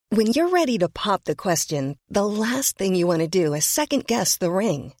When you're ready to pop the question, the last thing you want to do is second-guess the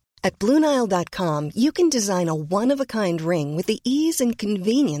ring. At BlueNile.com, you can design a one-of-a-kind ring with the ease and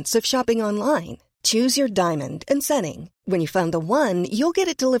convenience of shopping online. Choose your diamond and setting. When you find the one, you'll get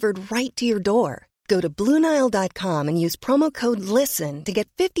it delivered right to your door. Go to BlueNile.com and use promo code LISTEN to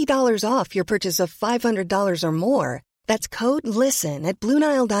get $50 off your purchase of $500 or more. That's code LISTEN at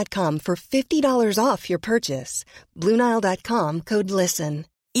BlueNile.com for $50 off your purchase. BlueNile.com, code LISTEN.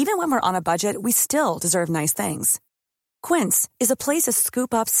 Even when we're on a budget, we still deserve nice things. Quince is a place to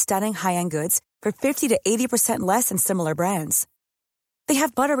scoop up stunning high-end goods for 50 to 80% less than similar brands. They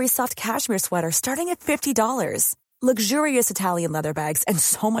have buttery soft cashmere sweaters starting at $50, luxurious Italian leather bags, and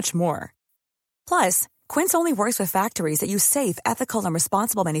so much more. Plus, Quince only works with factories that use safe, ethical, and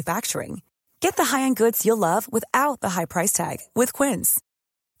responsible manufacturing. Get the high-end goods you'll love without the high price tag with Quince.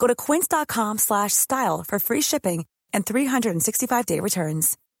 Go to quince.com/style for free shipping and 365-day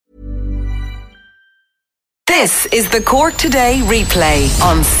returns. This is the Cork Today replay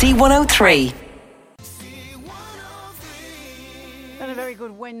on C103. And a very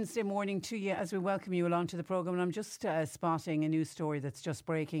good Wednesday morning to you as we welcome you along to the programme. And I'm just spotting a news story that's just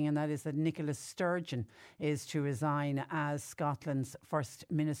breaking, and that is that Nicola Sturgeon is to resign as Scotland's First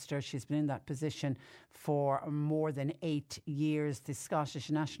Minister. She's been in that position for more than 8 years. The Scottish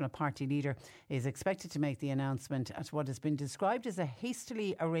National Party leader is expected to make the announcement at what has been described as a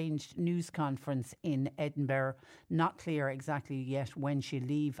hastily arranged news conference in Edinburgh. Not clear exactly yet when she'll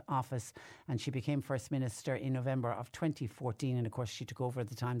leave office, and she became First Minister in November of 2014, and of course she took over at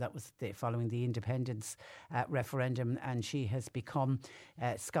the time. That was following the independence referendum, and she has become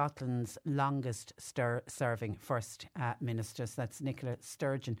Scotland's longest serving First Minister. So that's Nicola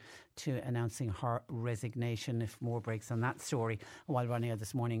Sturgeon to announcing her resignation. If more breaks on that story while we're on air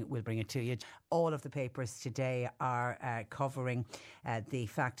this morning, we'll bring it to you. All of the papers today are covering the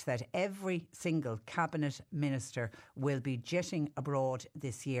fact that every single cabinet minister will be jetting abroad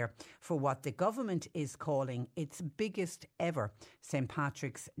this year for what the government is calling its biggest ever St.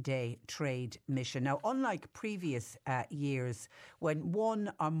 Patrick's Day trade mission. Now, unlike previous years, when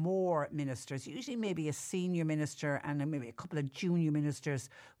one or more ministers, usually maybe a senior minister and maybe a couple of junior ministers,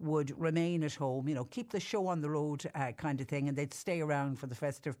 would remain at home, you know, keep the show on the road kind of thing, and they'd stay around for the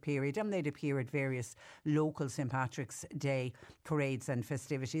festive period, and they'd appear at various local St. Patrick's Day parades and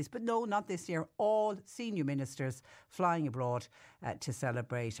festivities. But no, not this year. All senior ministers flying abroad to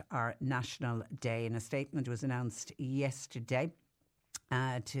celebrate our National Day. And a statement was announced yesterday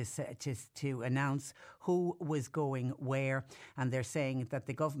to announce who was going where, and they're saying that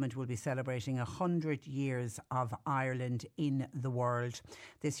the government will be celebrating 100 years of Ireland in the world.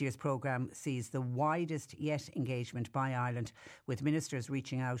 This year's programme sees the widest yet engagement by Ireland, with ministers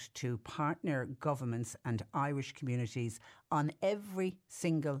reaching out to partner governments and Irish communities on every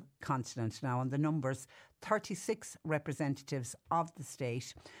single continent. Now, on the numbers, 36 representatives of the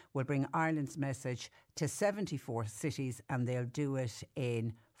state will bring Ireland's message to 74 cities, and they'll do it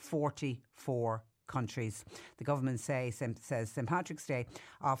in 44 countries. The government says St. Patrick's Day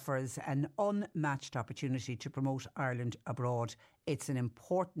offers an unmatched opportunity to promote Ireland abroad. It's an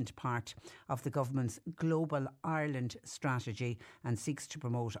important part of the government's Global Ireland strategy and seeks to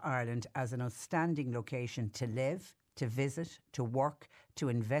promote Ireland as an outstanding location to live, to visit, to work, to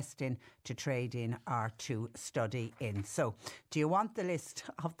invest in, to trade in, or to study in. So, do you want the list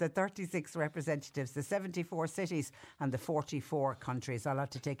of the 36 representatives, the 74 cities and the 44 countries? I'll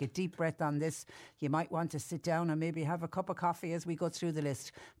have to take a deep breath on this. You might want to sit down and maybe have a cup of coffee as we go through the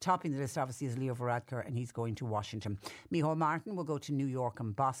list. Topping the list, obviously, is Leo Varadkar, and he's going to Washington. Micheál Martin will go to New York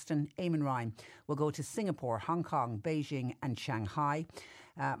and Boston. Eamon Ryan will go to Singapore, Hong Kong, Beijing and Shanghai.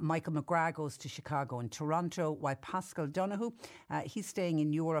 Michael McGrath goes to Chicago and Toronto, while Pascal Donoghue, he's staying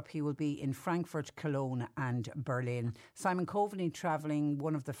in Europe. He will be in Frankfurt, Cologne and Berlin. Simon Coveney travelling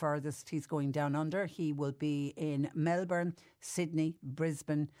one of the furthest. He's going down under. He will be in Melbourne, Sydney,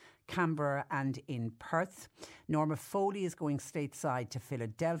 Brisbane, Canberra and in Perth. Norma Foley is going stateside to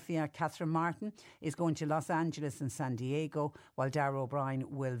Philadelphia. Catherine Martin is going to Los Angeles and San Diego, while Darragh O'Brien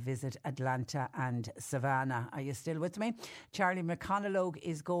will visit Atlanta and Savannah. Are you still with me? Charlie McConalogue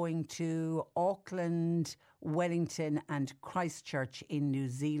is going to Auckland, Wellington and Christchurch in New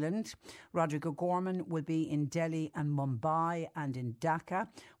Zealand. Rodrigo Gorman will be in Delhi and Mumbai and in Dhaka,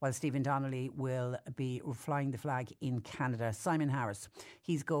 while Stephen Donnelly will be flying the flag in Canada. Simon Harris,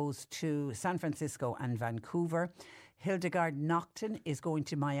 he goes to San Francisco and Vancouver. Hildegard Naughton is going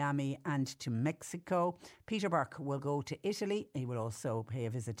to Miami and to Mexico. Peter Burke will go to Italy. He will also pay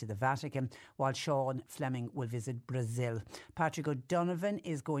a visit to the Vatican, while Sean Fleming will visit Brazil. Patrick O'Donovan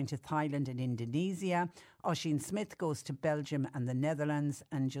is going to Thailand and Indonesia. Oisin Smith goes to Belgium and the Netherlands,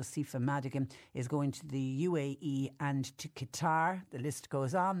 and Josepha Madigan is going to the UAE and to Qatar. The list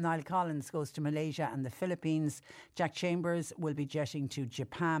goes on. Niall Collins goes to Malaysia and the Philippines. Jack Chambers will be jetting to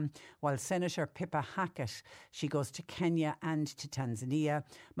Japan, while Senator Pippa Hackett, she goes to Kenya and to Tanzania.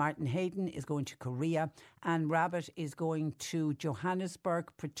 Martin Hayden is going to Korea. Anne Rabbitte is going to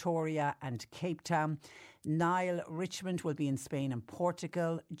Johannesburg, Pretoria and Cape Town. Niall Richmond will be in Spain and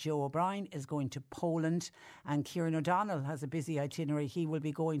Portugal. Joe O'Brien is going to Poland, and Kieran O'Donnell has a busy itinerary. He will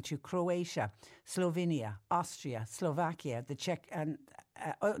be going to Croatia, Slovenia, Austria, Slovakia, the Czech and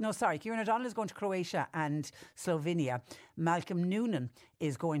Kieran O'Donnell is going to Croatia and Slovenia. Malcolm Noonan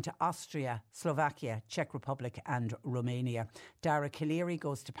is going to Austria, Slovakia, Czech Republic and Romania. Dara Calleary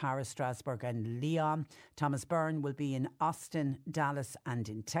goes to Paris, Strasbourg and Lyon. Thomas Byrne will be in Austin, Dallas and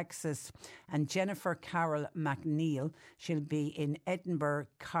in Texas. And Jennifer Carroll McNeil, she'll be in Edinburgh,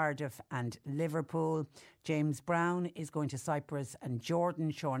 Cardiff and Liverpool. James Brown is going to Cyprus and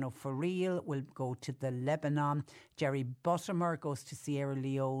Jordan. Sean O'Farrell will go to the Lebanon. Jerry Buttimer goes to Sierra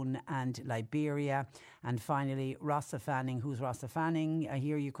Leone and Liberia. And finally, Rossa Fanning. Who's Rossa Fanning? I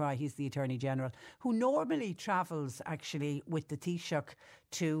hear you cry. He's the Attorney General, who normally travels actually with the Taoiseach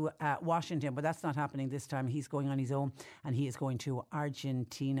to Washington, but that's not happening this time. He's going on his own, and he is going to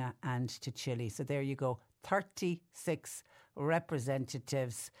Argentina and to Chile. So there you go. 36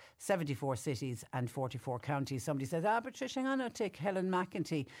 representatives, 74 cities and 44 counties. Somebody says, Patricia, hang on a tick, Helen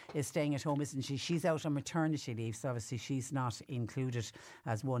McEntee is staying at home, isn't she? She's out on maternity leave, so obviously she's not included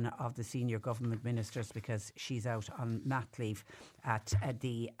as one of the senior government ministers because she's out on mat leave at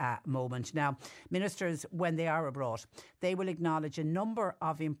the moment. Now, ministers, when they are abroad, they will acknowledge a number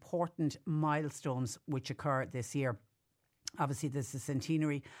of important milestones which occur this year. Obviously, there's the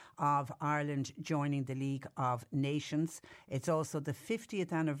centenary of Ireland joining the League of Nations. It's also the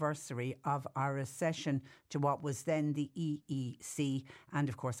 50th anniversary of our accession to what was then the EEC. And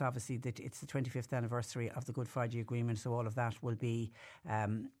of course, obviously, it's the 25th anniversary of the Good Friday Agreement. So all of that will be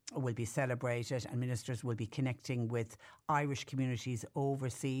celebrated, and ministers will be connecting with Irish communities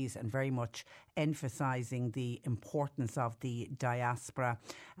overseas and very much emphasising the importance of the diaspora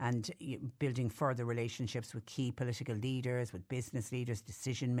and building further relationships with key political leaders, with business leaders,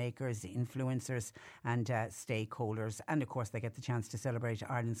 decision makers, influencers and stakeholders. And of course they get the chance to celebrate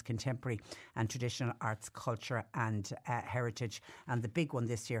Ireland's contemporary and traditional arts, culture and heritage. And the big one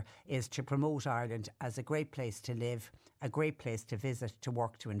this year is to promote Ireland as a great place to live, a great place to visit, to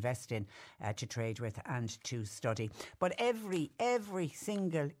work, to invest in, to trade with and to study. But every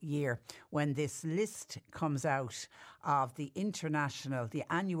single year when this list comes out of the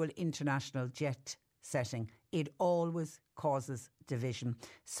annual international jet setting, it always causes division.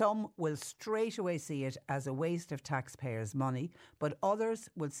 Some will straight away see it as a waste of taxpayers' money, but others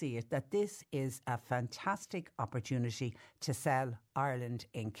will see it that this is a fantastic opportunity to sell Ireland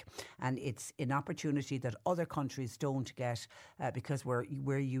Inc. And it's an opportunity that other countries don't get because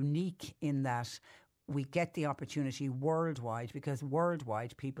we're unique in that we get the opportunity worldwide, because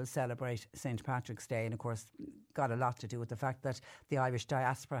worldwide people celebrate St. Patrick's Day, and of course got a lot to do with the fact that the Irish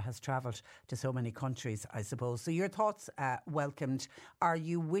diaspora has travelled to so many countries, I suppose. So your thoughts welcomed. Are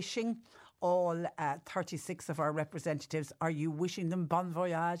you wishing all 36 of our representatives, are you wishing them bon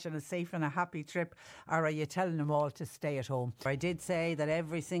voyage and a safe and a happy trip, or are you telling them all to stay at home? I did say that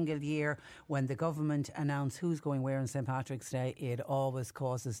every single year when the government announce who's going where on St. Patrick's Day, it always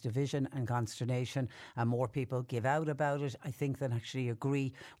causes division and consternation, and more people give out about it, I think, than actually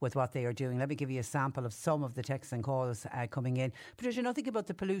agree with what they are doing. Let me give you a sample of some of the texts and calls coming in. Patricia, now think about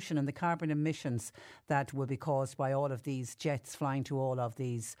the pollution and the carbon emissions that will be caused by all of these jets flying to all of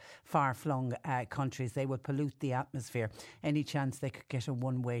these far-flung countries. They will pollute the atmosphere. Any chance they could get a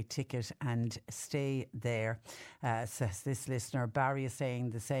one-way ticket and stay there? Says this listener. Barry is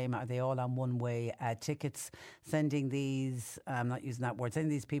saying the same. Are they all on one-way tickets? Sending these, I'm not using that word, sending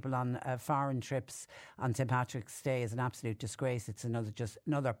these people on foreign trips on St. Patrick's Day is an absolute disgrace. It's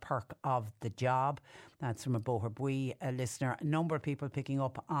another perk of the job. That's from a Boherbui listener. A number of people picking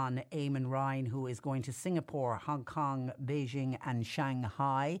up on Eamon Ryan, who is going to Singapore, Hong Kong, Beijing and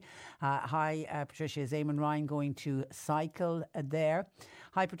Shanghai. Hi, Patricia. Is Eamon Ryan going to cycle there?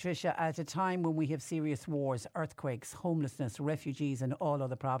 Hi, Patricia. At a time when we have serious wars, earthquakes, homelessness, refugees and all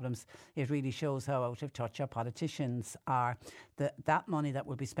other problems, it really shows how out of touch our politicians are. That money that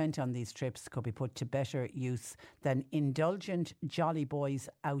will be spent on these trips could be put to better use than indulgent Jolly Boys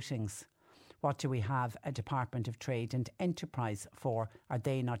outings. What do we have a Department of Trade and Enterprise for? Are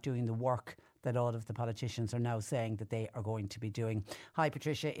they not doing the work that all of the politicians are now saying that they are going to be doing. Hi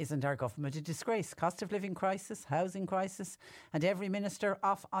Patricia, isn't our government a disgrace? Cost of living crisis, housing crisis, and every minister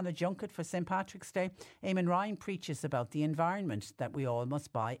off on a junket for St Patrick's Day. Eamon Ryan preaches about the environment, that we all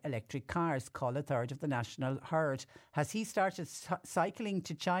must buy electric cars, call a third of the national herd. Has he started cycling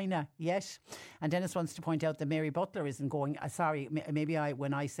to China yet? And Dennis wants to point out that Mary Butler isn't going.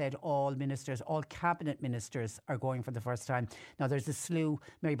 When I said all ministers, all cabinet ministers are going for the first time. Now there's a slew.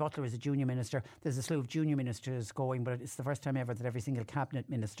 Mary Butler is a junior minister. There's a slew of junior ministers going, but it's the first time ever that every single cabinet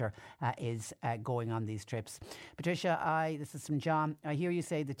minister is going on these trips. Patricia, this is from John. I hear you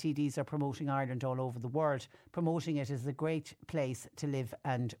say the TDs are promoting Ireland all over the world, promoting it as a great place to live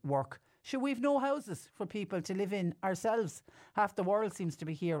and work. Sure, we've no houses for people to live in ourselves. Half the world seems to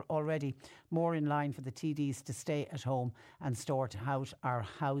be here already. More in line for the TDs to stay at home and sort out our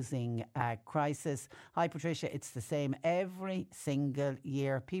housing crisis. Hi Patricia, it's the same every single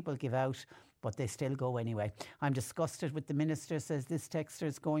year. People give out, but they still go anyway. I'm disgusted with the minister, says this texter,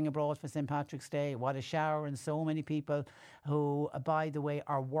 is going abroad for St Patrick's Day. What a shower, and so many people who, by the way,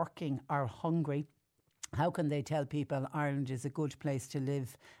 are working, are hungry. How can they tell people Ireland is a good place to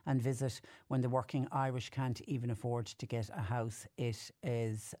live and visit when the working Irish can't even afford to get a house? It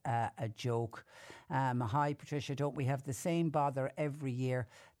is a joke. Hi Patricia, don't we have the same bother every year?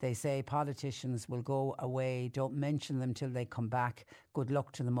 They say politicians will go away, don't mention them till they come back. Good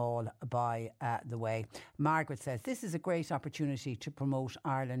luck to them all, by the way. Margaret says, this is a great opportunity to promote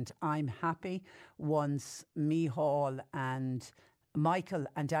Ireland. I'm happy once Micheál and Michael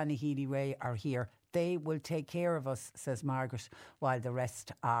and Danny Healy-Rae are here. They will take care of us, says Margaret, while the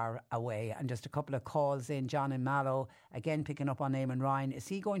rest are away. And just a couple of calls in. John in Mallow, again picking up on Eamon Ryan. Is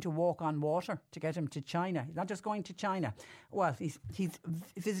he going to walk on water to get him to China? He's not just going to China. Well, he's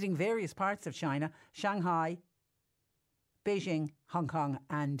visiting various parts of China. Shanghai, Beijing, Hong Kong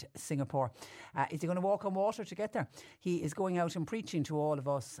and Singapore. Is he going to walk on water to get there? He is going out and preaching to all of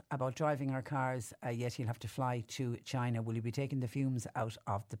us about driving our cars, yet he'll have to fly to China. Will he be taking the fumes out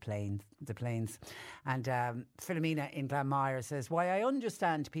of the planes? And Philomena in Glanmire says, why I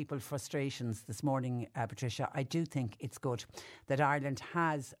understand people's frustrations this morning, Patricia, I do think it's good that Ireland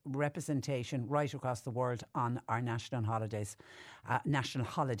has representation right across the world on our national holiday.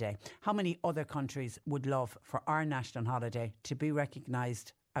 How many other countries would love for our national holiday to be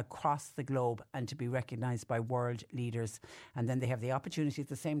recognised across the globe and to be recognised by world leaders? And then they have the opportunity at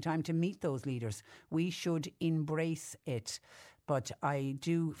the same time to meet those leaders. We should embrace it. But I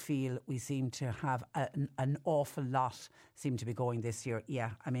do feel we seem to have an awful lot seem to be going this year.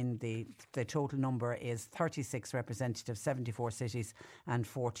 Yeah, I mean, the total number is 36 representatives, 74 cities and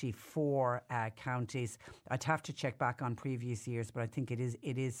 44 counties. I'd have to check back on previous years, but I think it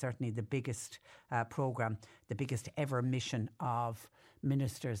is certainly the biggest programme, the biggest ever mission of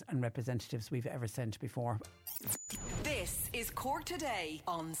ministers and representatives we've ever sent before. This is Cork Today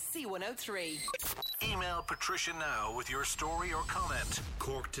on C103. Email Patricia now with your story or comment.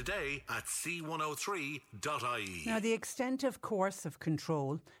 corktoday@c103.ie. Now, the extent of coercive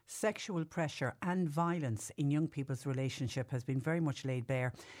control, sexual pressure and violence in young people's relationship has been very much laid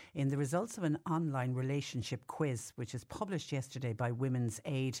bare in the results of an online relationship quiz, which is published yesterday by Women's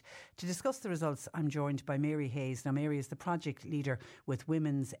Aid. To discuss the results, I'm joined by Mary Hayes. Now, Mary is the project leader with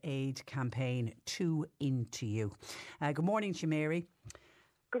Women's Aid campaign 2 Into You. Good morning to you, Mary.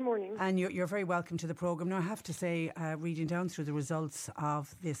 Good morning. And you're very welcome to the programme. Now, I have to say, reading down through the results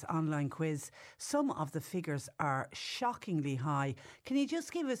of this online quiz, some of the figures are shockingly high. Can you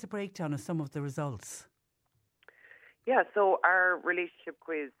just give us a breakdown of some of the results? Yeah, so our relationship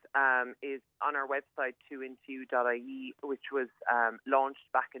quiz is on our website, 2into.ie, which was launched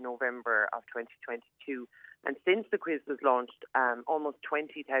back in November of 2022. And since the quiz was launched, almost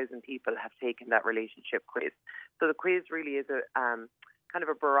 20,000 people have taken that relationship quiz. So the quiz really is a kind of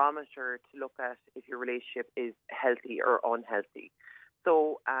a barometer to look at if your relationship is healthy or unhealthy.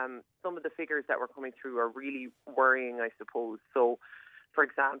 So some of the figures that were coming through are really worrying, I suppose. So, for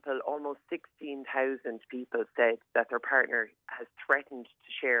example, almost 16,000 people said that their partner has threatened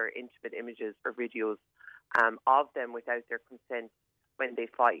to share intimate images or videos of them without their consent when they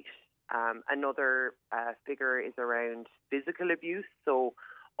fight. Another figure is around physical abuse. So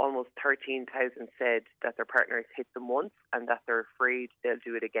almost 13,000 said that their partner has hit them once and that they're afraid they'll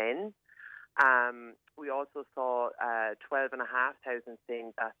do it again. We also saw 12,500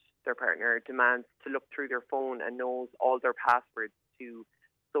 saying that their partner demands to look through their phone and knows all their passwords to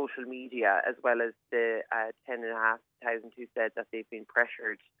social media, as well as the 10,500 who said that they've been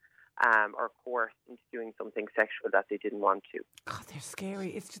pressured or coerced into doing something sexual that they didn't want to. God, they're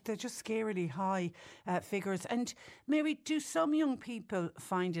scary. They're just scarily high figures. And Mary, do some young people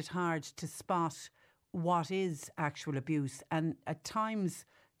find it hard to spot what is actual abuse, and at times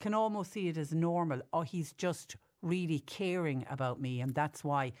can almost see it as normal? Or he's just really caring about me, and that's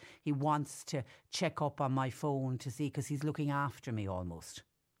why he wants to check up on my phone to see, because he's looking after me almost.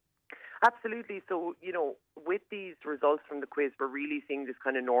 Absolutely. So, with these results from the quiz, we're really seeing this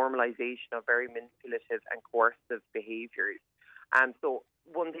kind of normalisation of very manipulative and coercive behaviours. So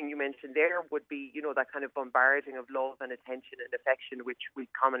one thing you mentioned there would be, that kind of bombarding of love and attention and affection, which we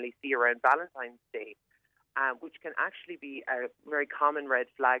commonly see around Valentine's Day, which can actually be a very common red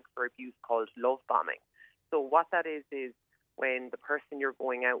flag for abuse called love bombing. So what that is when the person you're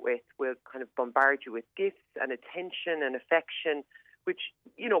going out with will kind of bombard you with gifts and attention and affection, which,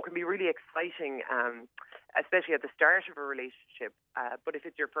 can be really exciting, especially at the start of a relationship. But if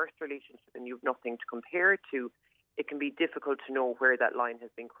it's your first relationship and you have nothing to compare it to, it can be difficult to know where that line has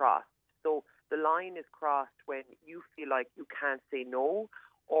been crossed. So the line is crossed when you feel like you can't say no,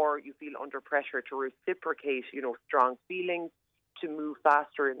 or you feel under pressure to reciprocate, strong feelings, to move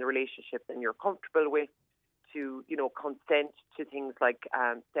faster in the relationship than you're comfortable with, to, consent to things like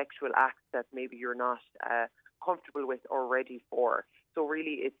sexual acts that maybe you're not comfortable with or ready for. So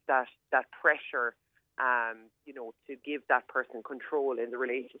really it's that pressure, to give that person control in the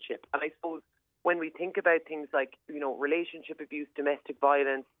relationship. And I suppose when we think about things like, relationship abuse, domestic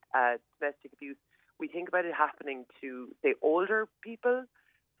violence, domestic abuse, we think about it happening to, say, older people.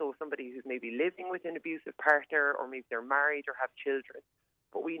 So somebody who's maybe living with an abusive partner, or maybe they're married or have children.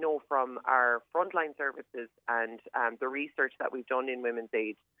 But we know from our frontline services and the research that we've done in Women's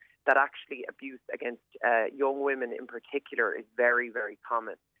Aid that actually abuse against young women in particular is very, very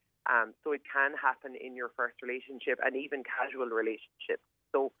common. So it can happen in your first relationship and even casual relationships.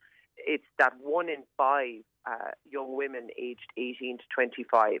 So it's that 1 in 5 young women aged 18 to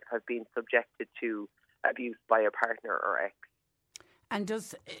 25 have been subjected to abuse by a partner or ex. And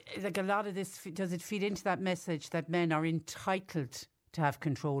does a lot of this, does it feed into that message that men are entitled to have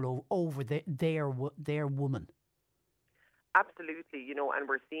control over their woman? Absolutely, and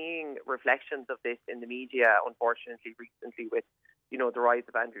we're seeing reflections of this in the media, unfortunately, recently with, the rise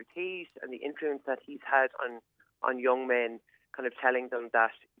of Andrew Tate and the influence that he's had on young men, kind of telling them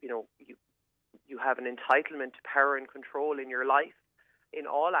that, you have an entitlement to power and control in your life, in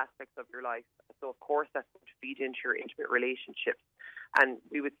all aspects of your life. So, of course, that's going to feed into your intimate relationships. And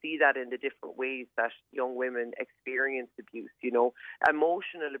we would see that in the different ways that young women experience abuse.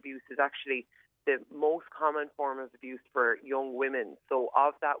 Emotional abuse is actually the most common form of abuse for young women. So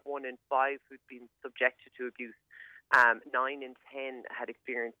of that 1 in 5 who'd been subjected to abuse, 9 in 10 had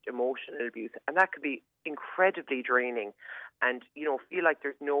experienced emotional abuse. And that could be incredibly draining and, feel like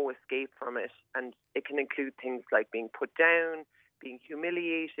there's no escape from it. And it can include things like being put down, being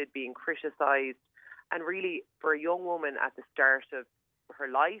humiliated, being criticised. And really, for a young woman at the start of her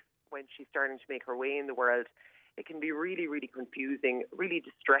life, when she's starting to make her way in the world, it can be really, really confusing, really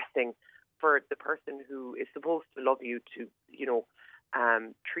distressing for the person who is supposed to love you to,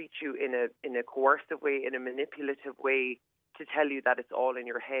 treat you in a coercive way, in a manipulative way, to tell you that it's all in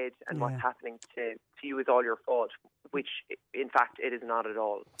your head and what's happening to you is all your fault, which in fact it is not at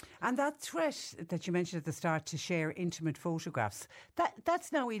all. And that threat that you mentioned at the start to share intimate photographs,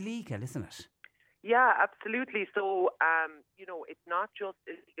 that's now illegal, isn't it? Yeah, absolutely. So, it's not just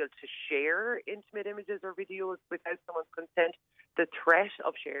illegal to share intimate images or videos without someone's consent. The threat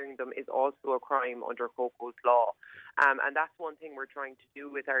of sharing them is also a crime under COCO's law. And that's one thing we're trying to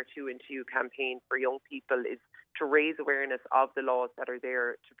do with our 2 Into You campaign for young people, is to raise awareness of the laws that are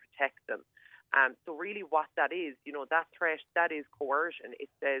there to protect them. So really what that is, that threat, that is coercion. It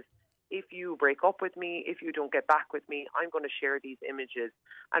says, if you break up with me, if you don't get back with me, I'm going to share these images.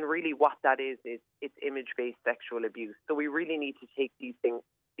 And really what that is it's image-based sexual abuse. So we really need to take these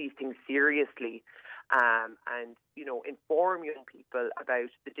things seriously and, inform young people about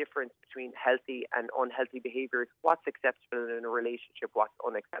the difference between healthy and unhealthy behaviours, what's acceptable in a relationship, what's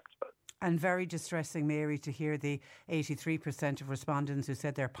unacceptable. And very distressing, Mary, to hear the 83% of respondents who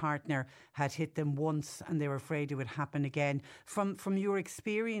said their partner had hit them once and they were afraid it would happen again. From your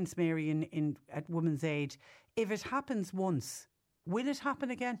experience, Mary, at Women's Aid, if it happens once, will it happen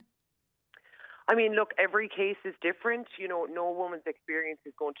again? I mean, look, every case is different. No woman's experience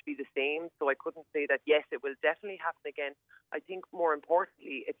is going to be the same. So I couldn't say that, yes, it will definitely happen again. I think more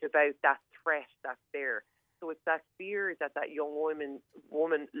importantly, it's about that threat that's there. So it's that fear that young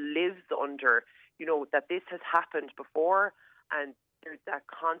woman lives under, that this has happened before, and there's that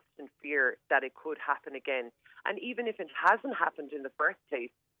constant fear that it could happen again. And even if it hasn't happened in the first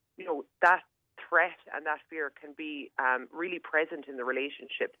place, that threat and that fear can be really present in the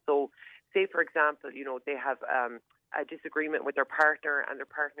relationship. So, say, for example, they have a disagreement with their partner, and their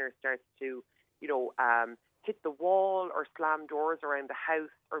partner starts to, hit the wall or slam doors around the house,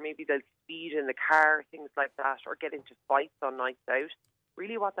 or maybe they'll speed in the car, things like that, or get into fights on nights out.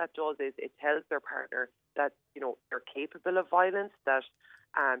 Really what that does is it tells their partner that, they're capable of violence, that,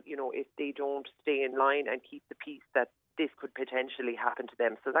 if they don't stay in line and keep the peace, that this could potentially happen to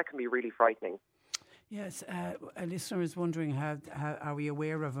them. So that can be really frightening. Yes, a listener is wondering how are we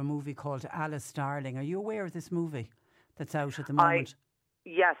aware of a movie called Alice Darling? Are you aware of this movie that's out at the moment?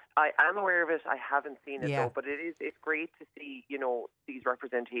 Yes, I am aware of it. I haven't seen it though, but it's great to see, these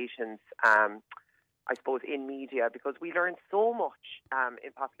representations, I suppose, in media, because we learn so much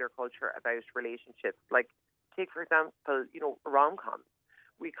in popular culture about relationships. Like, take for example, rom-coms.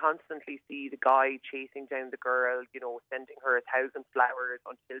 We constantly see the guy chasing down the girl, sending her 1,000 flowers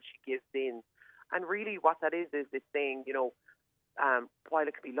until she gives in. And really what that is it's saying, while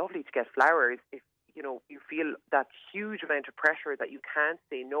it can be lovely to get flowers, if, you feel that huge amount of pressure that you can't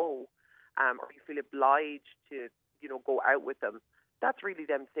say no, or you feel obliged to, go out with them, that's really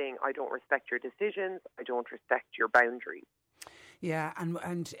them saying, I don't respect your decisions, I don't respect your boundaries. Yeah, and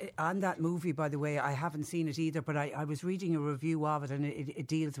on that movie, by the way, I haven't seen it either, but I was reading a review of it, and it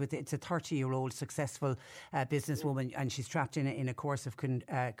deals with, it's a 30-year-old successful businesswoman, and she's trapped in a course of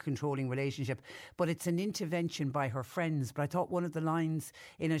controlling relationship. But it's an intervention by her friends. But I thought one of the lines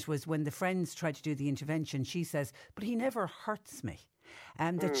in it was, when the friends try to do the intervention, she says, but he never hurts me.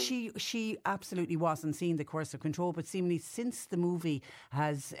 That she absolutely wasn't seeing the course of control, but seemingly since the movie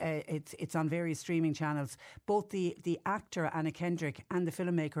has it's on various streaming channels, both the actor Anna Kendrick and the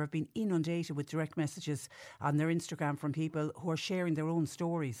filmmaker have been inundated with direct messages on their Instagram from people who are sharing their own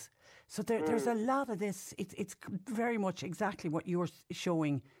stories. So there's a lot of this. It's very much exactly what you're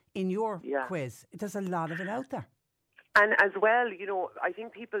showing in your quiz. There's a lot of it out there. And as well, I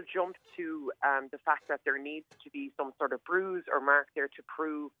think people jump to the fact that there needs to be some sort of bruise or mark there to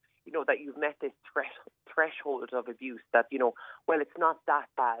prove, that you've met this threshold of abuse, that, well, it's not that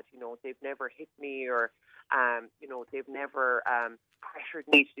bad. They've never hit me, or, they've never pressured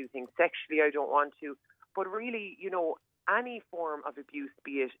me to do things sexually I don't want to. But really, any form of abuse,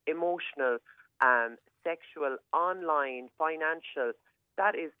 be it emotional, sexual, online, financial,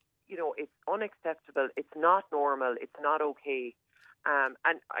 that is, it's unacceptable. It's not normal. It's not okay. And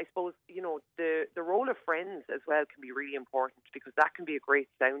I suppose, the role of friends as well can be really important, because that can be a great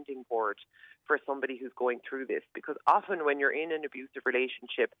sounding board for somebody who's going through this. Because often when you're in an abusive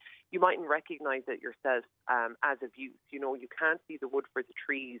relationship, you mightn't recognise it yourself as abuse. You can't see the wood for the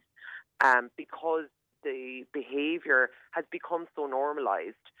trees because the behaviour has become so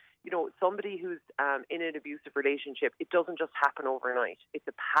normalised. Somebody who's in an abusive relationship, it doesn't just happen overnight. It's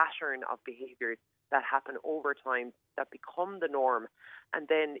a pattern of behaviours that happen over time that become the norm. And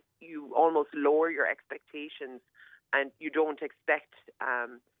then you almost lower your expectations, and you don't expect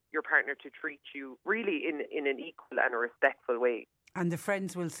your partner to treat you really in an equal and a respectful way. And the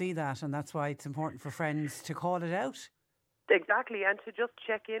friends will see that, and that's why it's important for friends to call it out. Exactly, and to just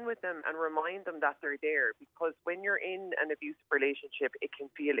check in with them and remind them that they're there, because when you're in an abusive relationship, it can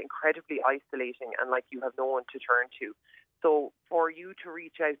feel incredibly isolating and like you have no one to turn to. So for you to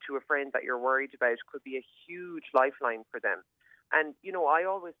reach out to a friend that you're worried about could be a huge lifeline for them. And, I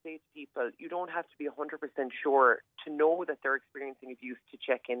always say to people, you don't have to be 100% sure to know that they're experiencing abuse to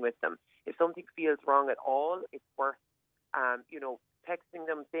check in with them. If something feels wrong at all, it's worth, texting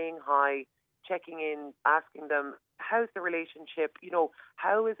them, saying hi, checking in, asking them, how's the relationship?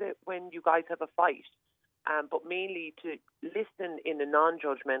 How is it when you guys have a fight? But mainly to listen in a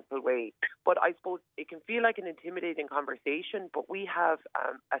non-judgmental way. But I suppose it can feel like an intimidating conversation, but we have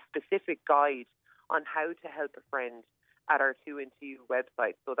a specific guide on how to help a friend at our 2IntoYou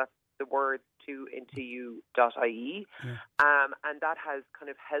website. So that's the words 2IntoYou.ie. And that has kind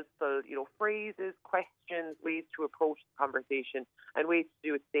of helpful, phrases, questions, ways to approach the conversation, and ways to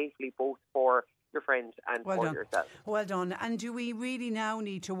do it safely, both for your friend and for yourself. Well done. And do we really now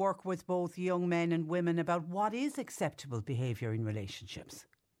need to work with both young men and women about what is acceptable behaviour in relationships?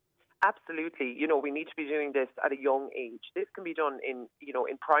 Absolutely. We need to be doing this at a young age. This can be done in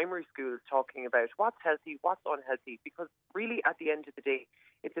primary schools, talking about what's healthy, what's unhealthy, because really at the end of the day,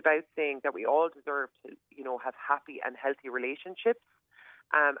 it's about saying that we all deserve to, have happy and healthy relationships.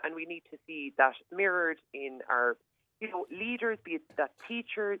 And we need to see that mirrored in our, leaders, be it that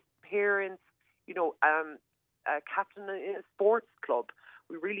teachers, parents, captain in a sports club.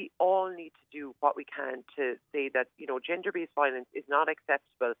 We really all need to do what we can to say that, gender-based violence is not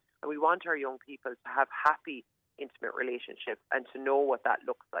acceptable, and we want our young people to have happy, intimate relationships and to know what that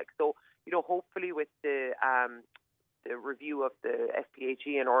looks like. So, hopefully with the review of the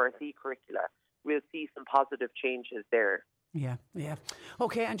SPHE and RSE curricula, we'll see some positive changes there. Yeah.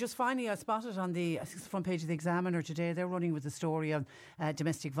 OK, and just finally, I spotted on the front page of the Examiner today, they're running with the story on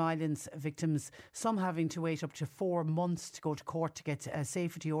domestic violence victims, some having to wait up to 4 months to go to court to get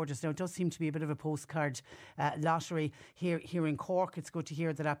safety orders. Now, it does seem to be a bit of a postcard lottery here in Cork. It's good to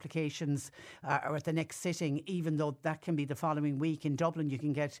hear that applications are at the next sitting, even though that can be the following week. In Dublin, you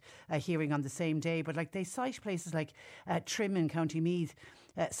can get a hearing on the same day. But they cite places like Trim in County Meath.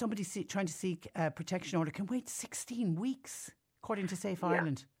 Somebody trying to seek a protection order can wait 16 weeks, according to Safe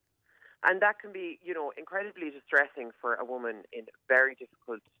Ireland. And that can be, incredibly distressing for a woman in a very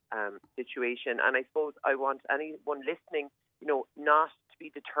difficult situation. And I suppose I want anyone listening, not to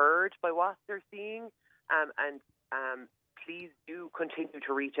be deterred by what they're seeing. And please do continue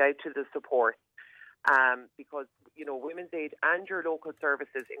to reach out to the support. Because, Women's Aid and your local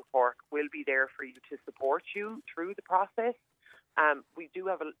services in Cork will be there for you to support you through the process. We do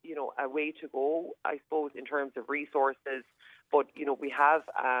have a way to go, I suppose, in terms of resources, but we have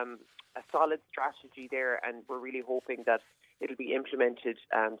a solid strategy there, and we're really hoping that it'll be implemented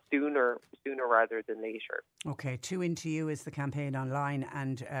sooner rather than later. OK, 2 Into You is the campaign online,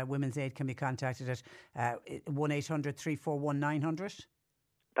 and Women's Aid can be contacted at 1-800 341 900.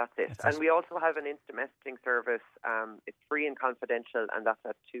 That's it. And we also have an instant messaging service. It's free and confidential, and that's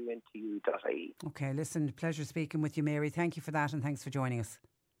at 2intoyou.ie. OK, listen, pleasure speaking with you, Mary. Thank you for that, and thanks for joining us.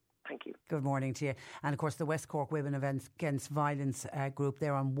 Thank you. Good morning to you. And of course, the West Cork Women Against Violence group,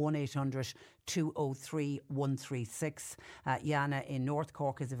 they're on 1-800 203 136. Yana in North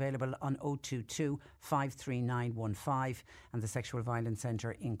Cork is available on 022 53915, and the Sexual Violence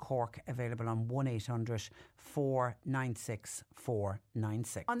Centre in Cork available on 1-800 496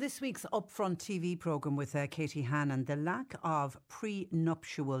 496. On this week's Upfront TV programme with Katie Hannon, the lack of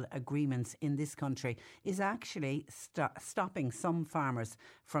prenuptial agreements in this country is actually stopping some farmers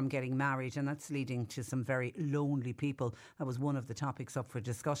from getting married, and that's leading to some very lonely people. That was one of the topics up for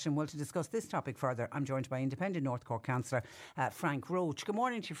discussion. Well, to discuss this topic further, I'm joined by Independent North Cork councillor Frank Roach. Good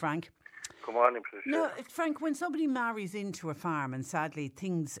morning to you, Frank. Good morning, Patricia. Now, Frank, when somebody marries into a farm and sadly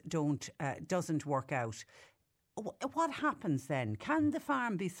things doesn't work out, what happens then? Can the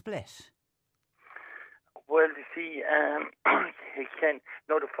farm be split? Well, you see, it can.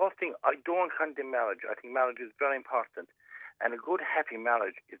 No, the first thing, I don't condemn marriage. I think marriage is very important. And a good, happy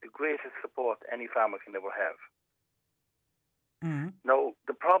marriage is the greatest support any farmer can ever have. Mm-hmm. Now,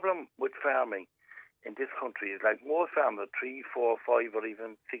 the problem with farming in this country is most farmers, 3, 4, 5 or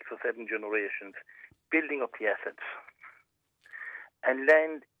even 6 or 7 generations building up the assets. And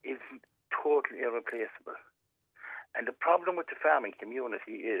land is totally irreplaceable. And the problem with the farming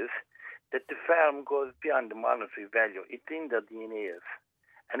community is that the farm goes beyond the monetary value. It's in their DNAs.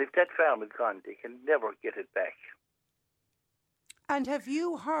 And if that farm is gone, they can never get it back. And have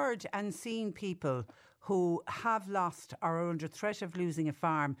you heard and seen people who have lost or are under threat of losing a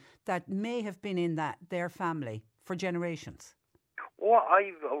farm that may have been in their family for generations? Well,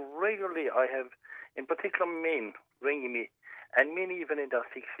 I have, in particular, men ringing me, and men even in their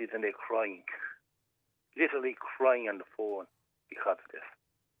 60s, and they're crying, literally crying on the phone because of this.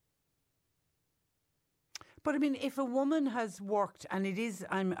 But I mean, if a woman has worked, and it is,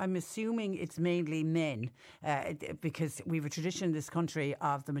 I'm assuming it's mainly men, because we have a tradition in this country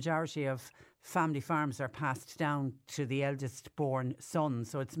of the majority of family farms are passed down to the eldest born son.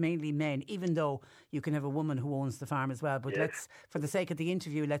 So it's mainly men, even though you can have a woman who owns the farm as well. But yes, for the sake of the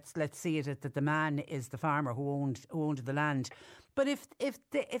interview, let's see it that the man is the farmer who owned the land. But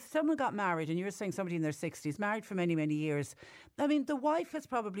if someone got married, and you're saying somebody in their 60s, married for many, many years, I mean, the wife has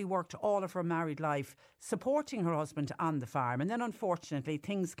probably worked all of her married life supporting her husband on the farm. And then, unfortunately,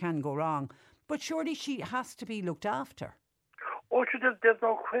 things can go wrong. But surely she has to be looked after. Oh, there's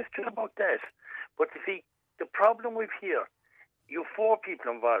no question about that. But you see, the problem we've here, you have 4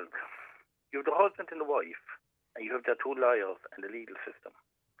 people involved. You have the husband and the wife, and you have the 2 lawyers and the legal system.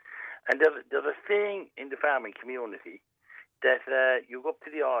 And there's a saying in the farming community that you go up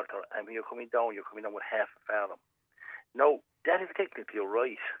to the altar, and when you're coming down with half a farm. Now, that is technically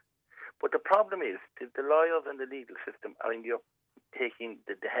right. But the problem is that the lawyers and the legal system are in the taking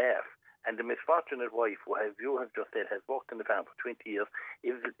the half. And the misfortunate wife, who, as you have just said, has worked in the farm for 20 years,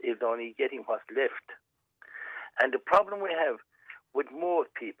 is only getting what's left. And the problem we have with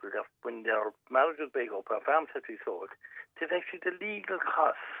most people, that when their marriages break up, our farms have to be sold, it's actually the legal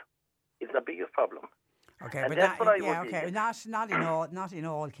costs is the biggest problem. Okay, and but that's what I yeah, would okay, not in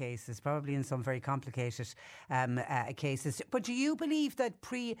all cases. Probably in some very complicated cases. But do you believe that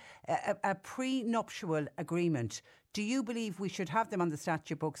a prenuptial agreement? Do you believe we should have them on the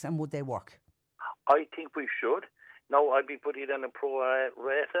statute books, and would they work? I think we should. Now, I'd be putting it on a pro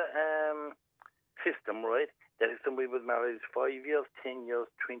rata system, right? That if somebody was married 5 years, 10 years,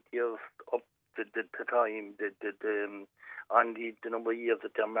 20 years up the time, on the number of years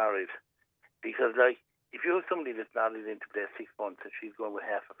that they're married. Because, like, if you have somebody that's married into their 6 months and she's going with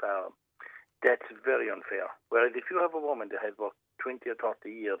half a farm, that's very unfair. Whereas if you have a woman that has worked 20 or 30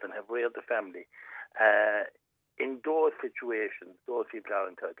 years and have reared the family, in those situations, those people are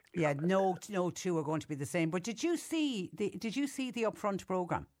entitled to be compensated. No two are going to be the same. But did you see the upfront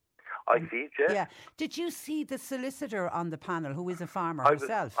programme? I see it, yeah. Yeah. Did you see the solicitor on the panel, who is a farmer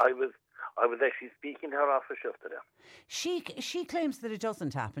herself? I was actually speaking to her office yesterday. She claims that it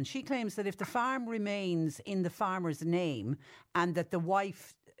doesn't happen. She claims that if the farm remains in the farmer's name and that the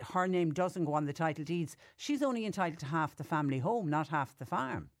wife, her name doesn't go on the title deeds, she's only entitled to half the family home, not half the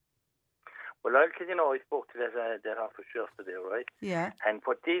farm. Well, I'll tell you now, I spoke to that office yesterday, right? Yeah. And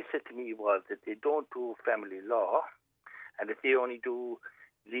what they said to me was that they don't do family law and that they only do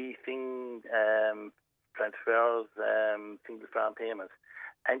leasing, transfers, single farm payments.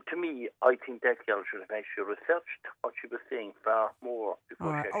 And to me, I think that girl should have actually researched what she was saying far more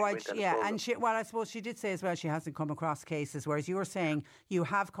before she actually went on the program. And I suppose she did say as well she hasn't come across cases, whereas you're saying you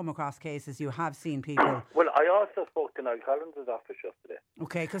have come across cases, you have seen people. Well, I also spoke to Niall Collins' office yesterday.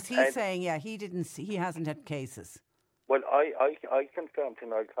 Okay, because he's saying, he hasn't had cases. Well, I confirmed to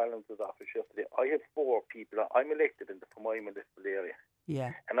Niall Collins' office yesterday, I have 4 people, I'm elected for my municipal area.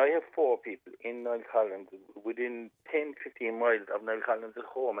 Yeah. And I have 4 people in Niall Collins, within 10, 15 miles of Niall Collins'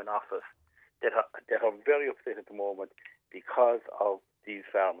 home and office, that are very upset at the moment because of these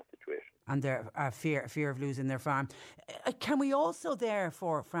farm situations. And their fear of losing their farm. Can we also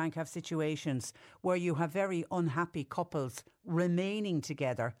therefore, Frank, have situations where you have very unhappy couples remaining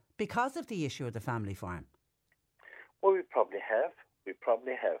together because of the issue of the family farm? Well, we probably have.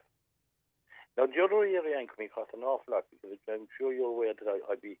 Now, the other area I'm coming across an awful lot, because I'm sure you're aware that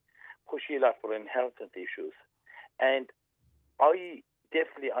I'd be pushing a lot for inheritance issues. And I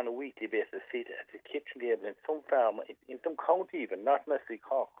definitely, on a weekly basis, sit at the kitchen table in some farm, in some county even, not necessarily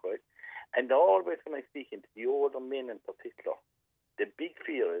Cork, right? And always when I'm speaking to the older men in particular, the big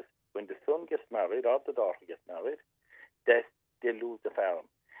fear is when the son gets married or the daughter gets married, that they lose the farm.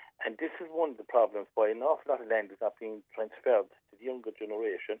 And this is one of the problems why an awful lot of land is not being transferred to the younger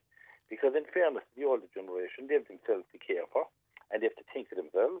generation, because in fairness to the older generation, they have themselves to care for, and they have to think of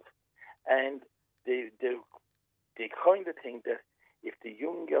themselves. And they kind of think that if the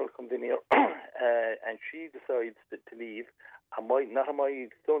young girl comes in here and she decides to leave, not am I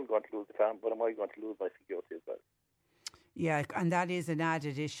son going to lose the farm, but am I going to lose my security as well? Yeah, and that is an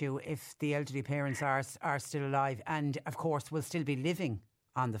added issue if the elderly parents are still alive and, of course, will still be living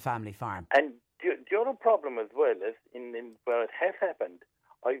on the family farm. And the other problem as well is, in where it has happened,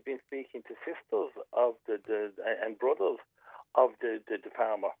 I've been speaking to sisters of and brothers of the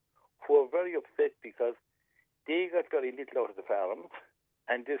farmer who are very upset because they got very little out of the farm,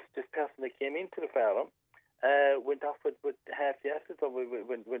 and this person that came into the farm went off with half the assets, or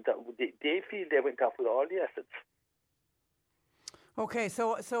they feel they went off with all the assets. Okay,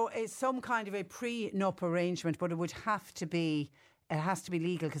 so it's some kind of a prenup arrangement, but it would have to be. It has to be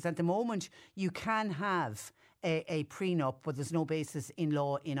legal, because at the moment you can have a prenup, but there's no basis in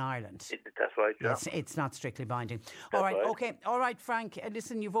law in Ireland. That's right, yeah. It's not strictly binding. That's all right, right. Okay. All right, Frank.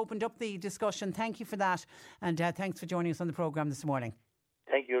 Listen, you've opened up the discussion. Thank you for that. And thanks for joining us on the programme this morning.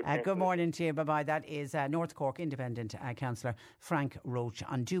 Thank you. Good morning to you. Bye-bye. That is North Cork Independent Councillor Frank Roche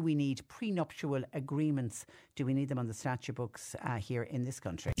on do we need prenuptial agreements? Do we need them on the statute books here in this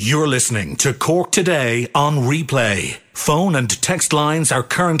country? You're listening to Cork Today on replay. Phone and text lines are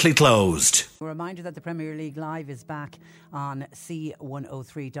currently closed. A reminder that the Premier League Live is back on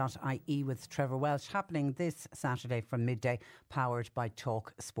c103.ie with Trevor Welsh, happening this Saturday from midday, powered by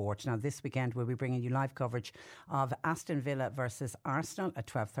Talk Sport. Now, this weekend we'll be bringing you live coverage of Aston Villa versus Arsenal at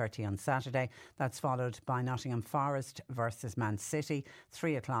 12:30 on Saturday. That's followed by Nottingham Forest versus Man City,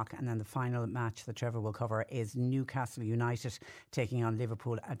 3 o'clock, and then the final match that Trevor will cover is Newcastle United taking on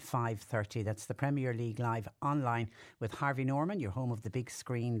Liverpool at 5:30. That's the Premier League Live online with Harvey Norman, your home of the big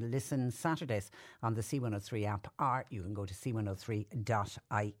screen. Listen Saturdays on the C103 app, or you can go to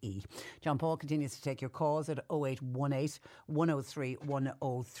c103.ie. John Paul continues to take your calls at 0818 103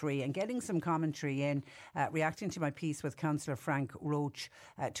 103, and getting some commentary in, reacting to my piece with Councillor Frank Roche,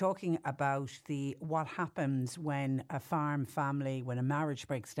 talking about what happens when a farm family, when a marriage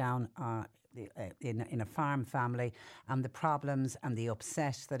breaks down in a farm family, and the problems and the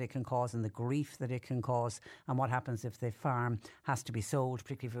upset that it can cause and the grief that it can cause, and what happens if the farm has to be sold,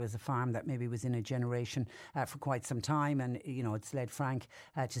 particularly if it was a farm that maybe was in a generation for quite some time. And, it's led Frank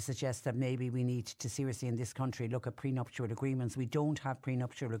to suggest that maybe we need to seriously in this country look at prenuptial agreements. We don't have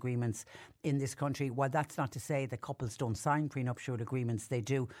prenuptial agreements in this country. Well, that's not to say that couples don't sign prenuptial agreements. They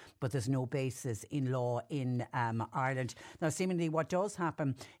do, but there's no basis in law in Ireland. Now, seemingly what does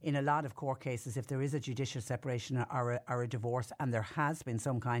happen in a lot of court cases, if there is a judicial separation or a divorce, and there has been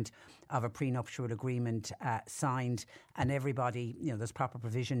some kind of a prenuptial agreement signed, and everybody, there's proper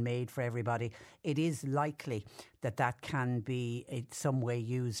provision made for everybody, it is likely that can be in some way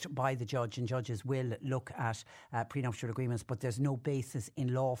used by the judge, and judges will look at prenuptial agreements, but there's no basis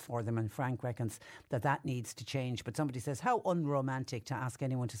in law for them, and Frank reckons that needs to change. But somebody says, how unromantic to ask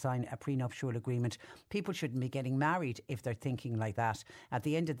anyone to sign a prenuptial agreement. People shouldn't be getting married if they're thinking like that. At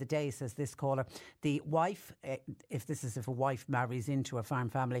the end of the day, says this caller, the wife, if a wife marries into a farm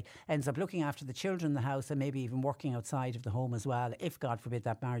family, ends up looking after the children in the house and maybe even working outside of the home as well. If, God forbid,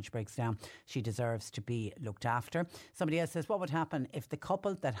 that marriage breaks down, she deserves to be looked after. Somebody else says, what would happen if the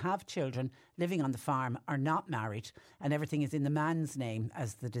couple that have children living on the farm are not married and everything is in the man's name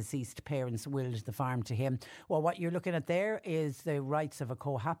as the deceased parents willed the farm to him? Well, what you're looking at there is the rights of a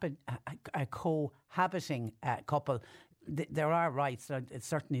cohabiting couple. There are rights.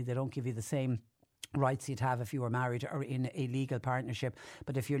 Certainly they don't give you the same rights you'd have if you were married or in a legal partnership,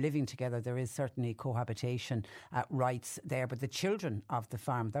 but if you're living together, there is certainly cohabitation rights there. But the children of the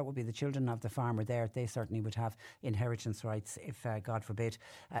farm, that would be the children of the farmer there, they certainly would have inheritance rights if, God forbid,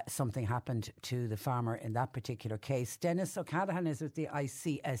 something happened to the farmer in that particular case. Dennis O'Callaghan is with the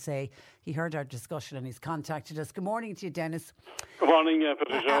ICSA. He heard our discussion and he's contacted us. Good morning to you, Dennis. Good morning,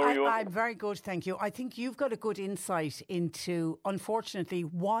 Patricia. How are you? I'm very good, thank you. I think you've got a good insight into, unfortunately,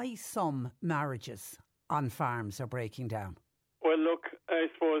 why some marriages on farms are breaking down. Well, look, I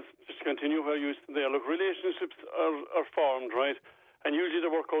suppose, just to continue where you used to there, look, relationships are formed, right? And usually they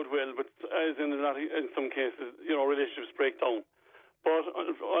work out well, but as in some cases, relationships break down. But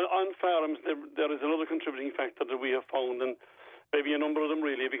on farms, there is another contributing factor that we have found, and maybe a number of them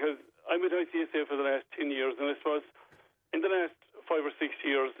really, because I'm with ICSA for the last 10 years, and I suppose in the last 5 or 6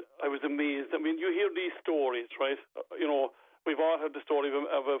 years, I was amazed. I mean, you hear these stories, right? We've all heard the story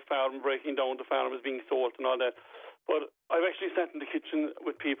of a farm breaking down, the farm is being sold and all that. But I've actually sat in the kitchen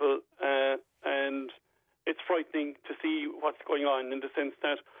with people and it's frightening to see what's going on, in the sense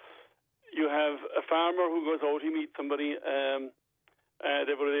that you have a farmer who goes out, he meets somebody, they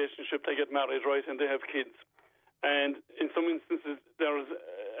have a relationship, they get married, right, and they have kids. And in some instances, there's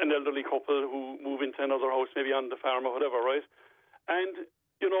an elderly couple who move into another house, maybe on the farm or whatever, right? And,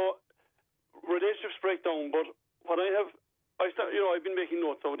 relationships break down, but what I've been making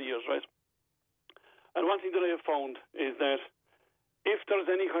notes over the years, right? And one thing that I have found is that if there's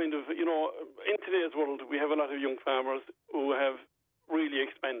any kind of, in today's world, we have a lot of young farmers who have really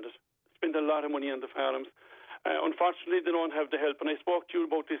spent a lot of money on the farms. Unfortunately, they don't have the help. And I spoke to you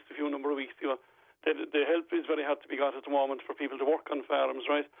about this a number of weeks ago. The help is very hard to be got at the moment for people to work on farms,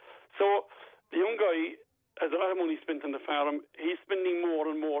 right? So the young guy has a lot of money spent on the farm. He's spending more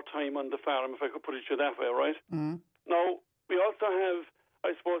and more time on the farm, if I could put it that way, right? Mm. Now, we also have,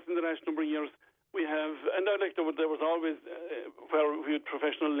 I suppose, in the last number of years, we have, and there was always where we had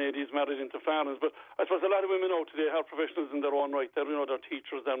professional ladies married into farmers, but I suppose a lot of women now today are professionals in their own right. They're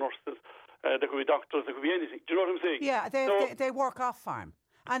teachers, they're nurses, they could be doctors, they could be anything. Do you know what I'm saying? Yeah, they work off farm.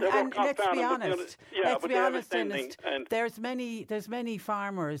 And let's be honest. Dennis, there's many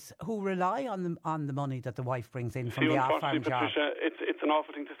farmers who rely on the money that the wife brings in from the off-farm job. Patricia, it's an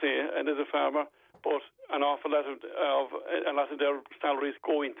awful thing to say, and as a farmer, but an awful lot of their salaries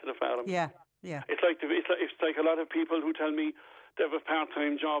go into the farm. Yeah. It's like a lot of people who tell me they have a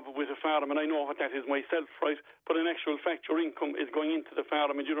part-time job with a farm, and I know what that is myself, right? But in actual fact, your income is going into the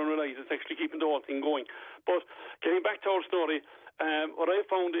farm, and you don't realise it's actually keeping the whole thing going. But getting back to our story, what I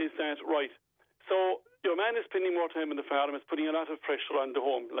found is that, right, so your man is spending more time on the farm, it's putting a lot of pressure on the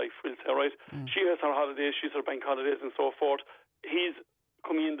home life, we'll say, right? Mm. She has her holidays, she's her bank holidays and so forth. He's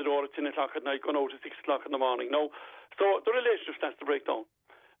coming in the door at 10 o'clock at night, going out at 6 o'clock in the morning. Now, so the relationship starts to break down.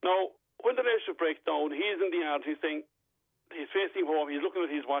 Now, when the relationship breaks down, he's in the yard, he's saying, he's facing home, he's looking at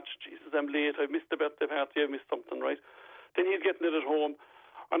his watch, Jesus, I'm late, I've missed the birthday party, I've missed something, right? Then he's getting it at home.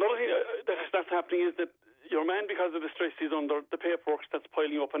 Another thing that's happening is that your man, because of the stress he's under, the paperwork that's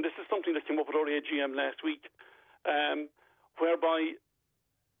piling up, and this is something that came up at our AGM last week, whereby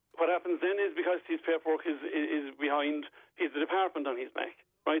what happens then is, because his paperwork is behind, he's the department on his back,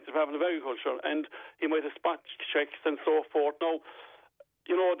 right, the Department of Agriculture, and he might have spot checks and so forth. Now,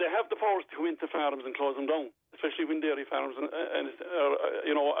 they have the powers to go into farms and close them down, especially when dairy farms and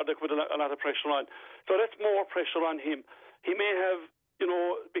they put a lot of pressure on. So that's more pressure on him. He may have,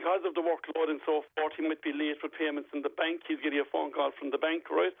 because of the workload and so forth, he might be late with payments in the bank. He's getting a phone call from the bank,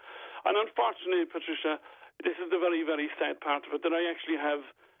 right? And unfortunately, Patricia, this is the very, very sad part of it, that I actually have,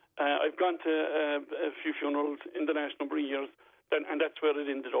 I've gone to a few funerals in the last number of years, and that's where it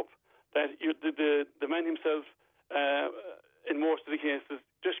ended up. That the man himself, in most of the cases,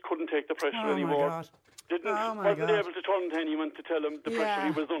 just couldn't take the pressure anymore. Wasn't able to turn to anyone to tell him the pressure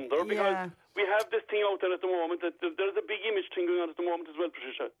he was under, because we have this thing out there at the moment that there's a big image thing going on at the moment as well,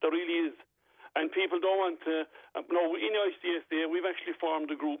 Patricia. There really is. And people don't want to... No, in ICSA, we've actually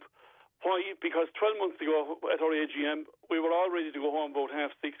formed a group. Why? Because 12 months ago at our AGM, we were all ready to go home about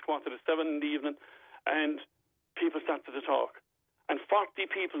 6:30, 7:15 in the evening, and people started to talk. And 40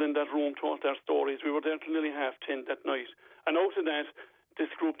 people in that room told their stories. We were there till nearly 10:30 that night. And out of that, this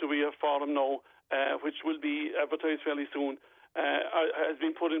group that we have formed now, which will be advertised fairly soon, has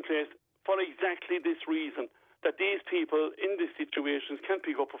been put in place for exactly this reason, that these people in these situations can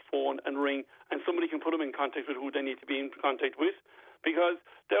pick up a phone and ring, and somebody can put them in contact with who they need to be in contact with, because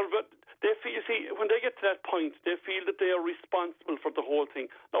they feel, you see, when they get to that point, they feel that they are responsible for the whole thing.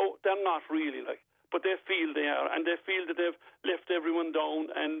 No, they're not really, but they feel they are, and they feel that they've left everyone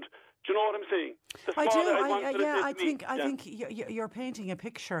down. And do you know what I'm saying? I think you're painting a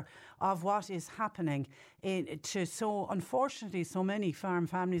picture of what is happening to unfortunately so many farm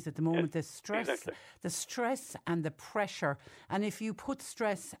families at the moment. The stress and the pressure, and if you put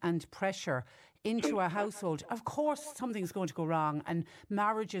stress and pressure into a household, of course something's going to go wrong, and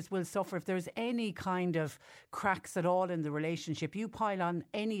marriages will suffer if there's any kind of cracks at all in the relationship. You pile on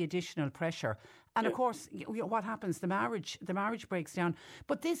any additional pressure, and of course, what happens? The marriage breaks down.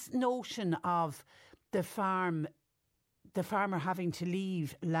 But this notion of the farmer having to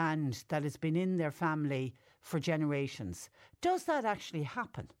leave land that has been in their family for generations, does that actually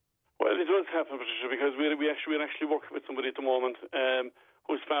happen? Well, it does happen, Patricia, because we're actually working with somebody at the moment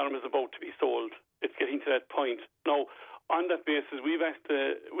whose farm is about to be sold. It's getting to that point now. On that basis, we've asked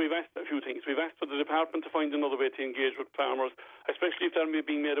a few things. We've asked for the department to find another way to engage with farmers, especially if they're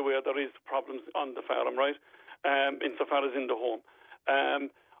being made aware there is problems on the farm, right? Insofar as in the home.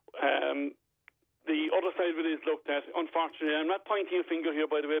 The other side of it is looked at. Unfortunately, I'm not pointing a finger here,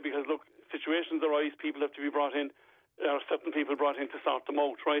 by the way, because look, situations arise, people have to be brought in, certain people brought in to sort them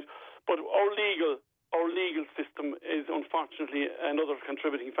out, right? But our legal system is unfortunately another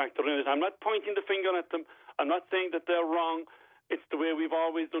contributing factor in it. I'm not pointing the finger at them. I'm not saying that they're wrong. It's the way we've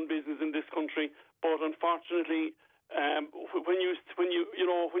always done business in this country. But unfortunately, when you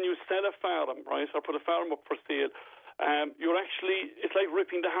sell a farm, right, or put a farm up for sale, it's like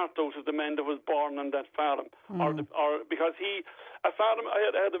ripping the heart out of the man that was born on that farm, or because I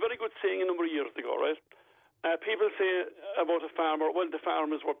had a very good saying a number of years ago, right? People say about a farmer, well, the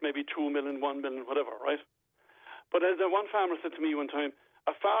farm is worth maybe 2 million, 1 million, whatever, right? But as one farmer said to me one time,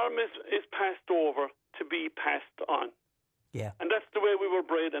 a farm is passed over to be passed on. Yeah. And that's the way we were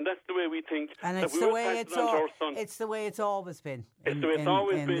bred, and that's the way we think. And it's the way it's always been in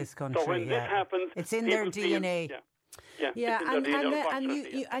this country. So when this happens, it's in their DNA.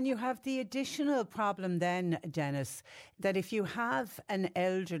 And you have the additional problem then, Dennis, that if you have an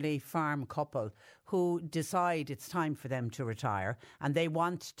elderly farm couple who decide it's time for them to retire and they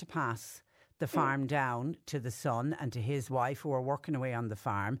want to pass the farm down to the son and to his wife who are working away on the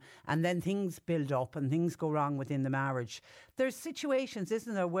farm, and then things build up and things go wrong within the marriage. There's situations,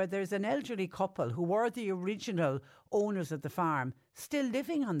 isn't there, where there's an elderly couple who were the original owners of the farm still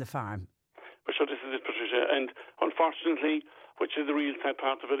living on the farm. But sure, this is it, Patricia. And unfortunately, which is the real sad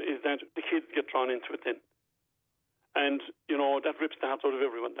part of it, is that the kids get drawn into it then. And, that rips the heart out of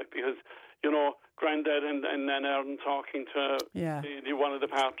everyone, because, Grandad and Nana aren't talking to one of the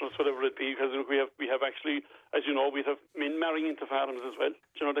partners, whatever it be, because we have actually, as you know, we have men marrying into farms as well.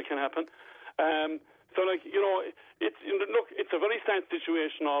 That can happen. It's a very sad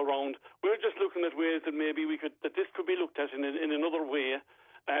situation all round. We're just looking at ways that maybe that this could be looked at in another way.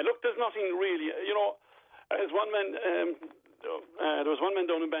 There's nothing really, as one man, there was one man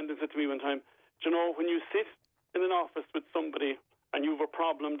down in Bandon said to me one time, when you sit in an office with somebody and you have a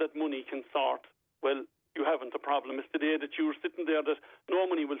problem that money can sort, well, you haven't a problem. It's the day that you're sitting there that no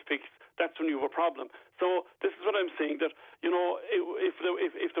money will fix, that's when you have a problem. So this is what I'm saying, that, if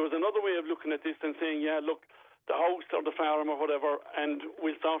there was another way of looking at this and saying, look, the house or the farm or whatever, and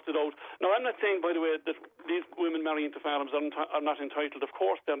we'll sort it out. Now, I'm not saying, by the way, that these women marrying into farms are not entitled. Of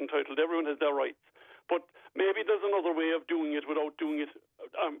course they're entitled. Everyone has their rights. But maybe there's another way of doing it without doing it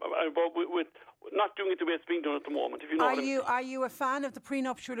not doing it the way it's being done at the moment. If you know what I mean. Are you a fan of the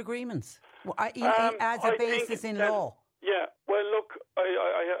prenuptial agreements as a basis in law? Yeah. Well, look,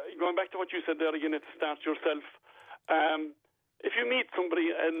 I going back to what you said there again at the start yourself. If you meet somebody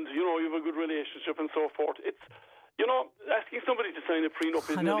and you have a good relationship and so forth, it's asking somebody to sign a prenup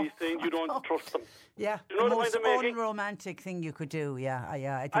is really saying you don't trust them. Yeah, do you know the most unromantic thing you could do. Yeah,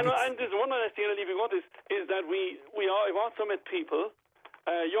 I think. And there's one last thing I'll leave you with is that I've also met people,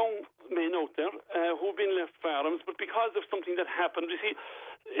 young men out there who've been left farms, but because of something that happened, you see.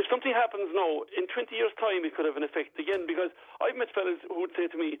 If something happens now, in 20 years' time, it could have an effect again. Because I've met fellas who would say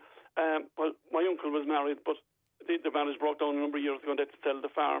to me, well, my uncle was married, but the marriage broke down a number of years ago and they had to sell the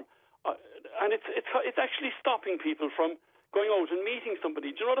farm. And it's actually stopping people from going out and meeting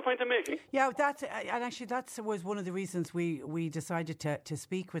somebody. Do you know the point I'm making? Yeah, that was one of the reasons we decided to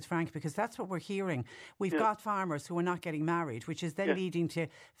speak with Frank, because that's what we're hearing. We've got farmers who are not getting married, which is then leading to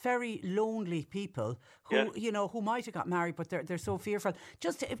very lonely people who who might have got married, but they're so fearful.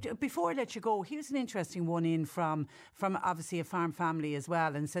 Just before I let you go, here's an interesting one in from obviously a farm family as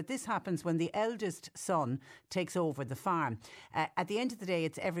well, and said this happens when the eldest son takes over the farm. At the end of the day,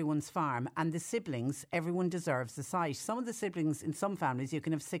 it's everyone's farm, and the siblings, everyone deserves the site. Some of the siblings in some families, you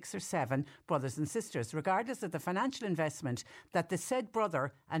can have 6 or 7 brothers and sisters, regardless of the financial investment that the said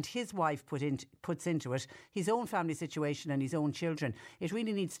brother and his wife puts into it, his own family situation and his own children. It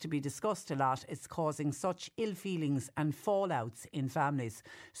really needs to be discussed a lot. It's causing such ill feelings and fallouts in families.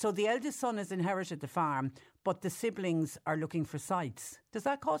 So the eldest son has inherited the farm, but the siblings are looking for sites. Does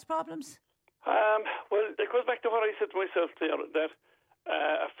that cause problems? Well, it goes back to what I said to myself there, that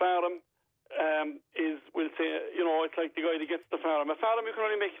a farm we'll say, it's like the guy that gets the farm. A farm, you can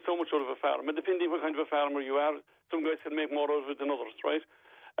only make so much out of a farm, and depending what kind of a farmer you are, some guys can make more out of it than others, right?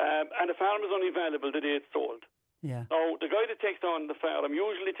 And a farm is only valuable the day it's sold. Yeah. Now, the guy that takes on the farm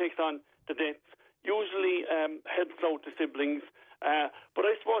usually takes on the debts, usually helps out the siblings. But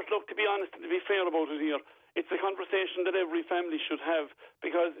I suppose, look, to be honest and to be fair about it here, it's a conversation that every family should have,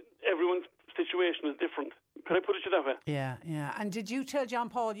 because everyone's situation is different. Can I put it that way? Yeah, yeah. And did you tell John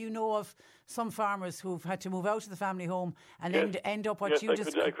Paul you know of some farmers who've had to move out of the family home and end up what you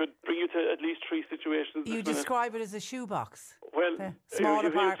just... I could bring you to at least 3 situations. You describe it as a shoebox. Well, small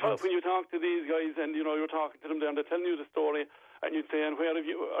apartment. When you talk to these guys and you're talking to them there and they're telling you the story, and you'd say, and where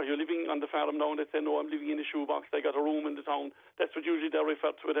are you living on the farm now? And they'd say, no, I'm living in a shoebox. I got a room in the town. That's what usually they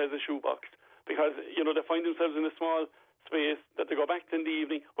refer to it as, a shoebox, because they find themselves in a small space that they go back to in the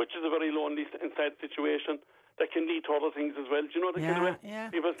evening, which is a very lonely and sad situation that can lead to other things as well. Do you know the kind of way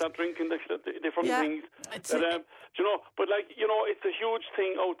people start drinking the different things? But it's a huge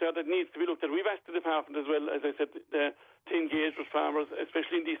thing out there that needs to be looked at. We've asked the department as well, as I said, to engage with farmers,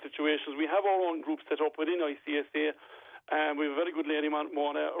 especially in these situations. We have our own group set up within ICSA. We have a very good lady,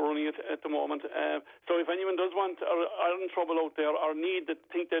 Mona, running it at the moment. So if anyone does want or are in trouble out there or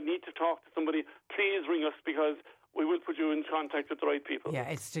think they need to talk to somebody, please ring us, because we will put you in contact with the right people. Yeah,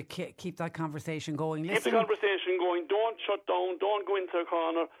 it's to keep that conversation going. Keep the conversation going. Don't shut down. Don't go into a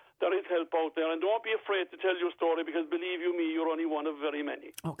corner. There is help out there, and don't be afraid to tell your story, because believe you me, you're only one of very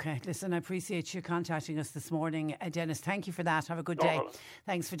many. Okay, listen, I appreciate you contacting us this morning, Dennis. Thank you for that. Have a good day.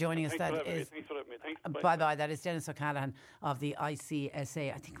 Thanks for joining us. Thanks for having me. Bye bye. That is Dennis O'Callaghan of the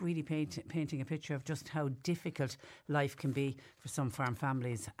ICSA. I think really painting a picture of just how difficult life can be for some farm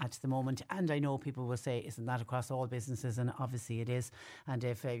families at the moment. And I know people will say, isn't that across all businesses? And obviously it is. And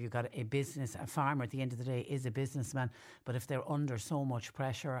if you've got a farmer at the end of the day is a businessman, but if they're under so much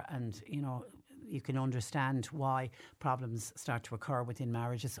pressure, and you can understand why problems start to occur within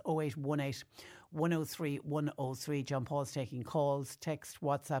marriages. 0818 103 103. John Paul's taking calls, text,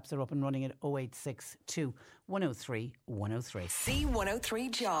 WhatsApps are up and running at 0862 103 103.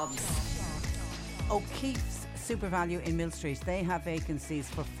 C103 Jobs. O'Keeffe's SuperValu in Mill Street. They have vacancies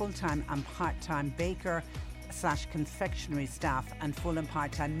for full-time and part-time baker/confectionery staff and full and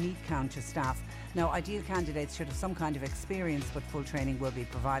part-time meat counter staff. Now, ideal candidates should have some kind of experience, but full training will be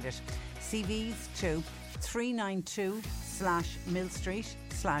provided. CVs to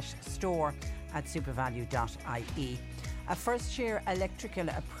 392/millstreet/store@supervalu.ie. A first-year electrical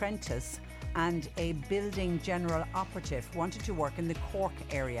apprentice and a building general operative wanted to work in the Cork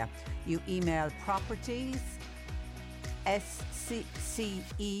area. You email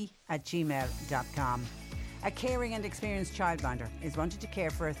propertiessce@gmail.com. A caring and experienced childminder is wanted to care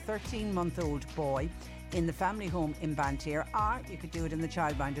for a 13-month-old boy in the family home in Bantir, or you could do it in the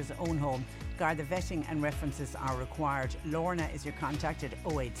childminder's own home. Garda vetting and references are required. Lorna is your contact at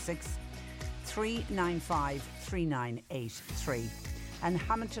 086 395 3983. And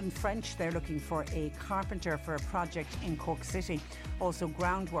Hamilton French, they're looking for a carpenter for a project in Cork City. Also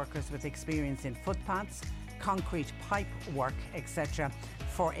ground workers with experience in footpaths, concrete pipe work, etc.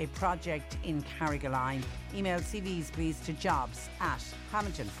 for a project in Carrigaline. Email CVs please to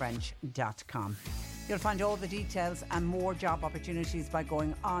jobs@hamiltonfrench.com. You'll find all the details and more job opportunities by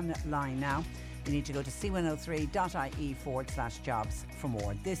going online now. You need to go to c103.ie/jobs for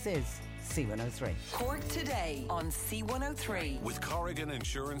more. This is C103. Cork Today on C103. With Corrigan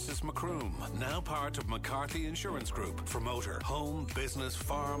Insurance's Macroom, now part of McCarthy Insurance Group. For motor, home, business,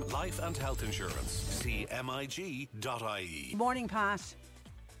 farm, life and health insurance. See mig.ie. Morning, Pat.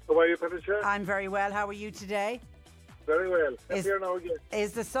 How are you, Patricia? I'm very well. How are you today? Very well. I'm here now again.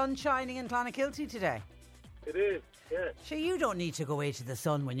 Is the sun shining in Clonakilty today? It is, yeah. Sure, you don't need to go away to the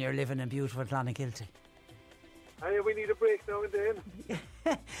sun when you're living in beautiful Clonakilty. We need a break now and then.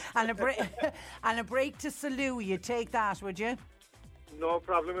 and a break to Salou. You take that, would you? No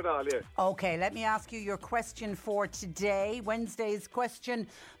problem at all, yeah. Okay, let me ask you your question for today. Wednesday's question.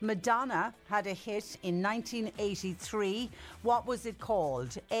 Madonna had a hit in 1983. What was it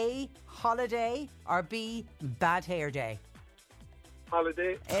called? A, Holiday, or B, Bad Hair Day?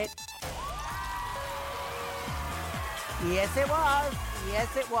 Holiday. Yes, it was.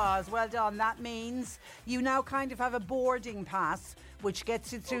 Yes, it was. Well done. That means you now kind of have a boarding pass, which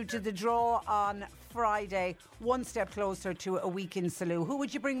gets you through to the draw on Friday, one step closer to a week in Salou. Who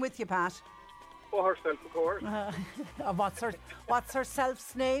would you bring with you, Pat? Oh, herself, of course. What's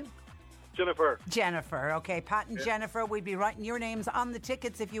herself's name? Jennifer. Okay, Pat and Jennifer, we'll be writing your names on the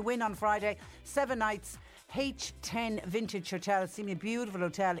tickets if you win on Friday. 7 nights. H10 Vintage Hotel, see me, beautiful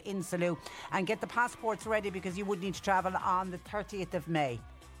hotel in Salou, and get the passports ready because you would need to travel on the 30th of May.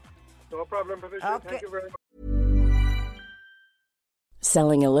 No problem, Patricia. Okay. Thank you very much.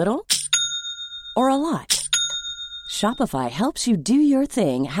 Selling a little or a lot? Shopify helps you do your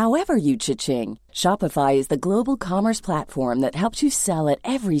thing however you cha-ching. Shopify is the global commerce platform that helps you sell at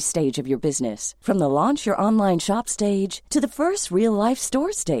every stage of your business. From the launch your online shop stage to the first real-life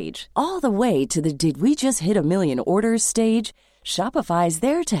store stage, all the way to the did we just hit a million orders stage. Shopify is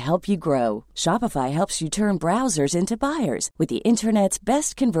there to help you grow. Shopify helps you turn browsers into buyers with the internet's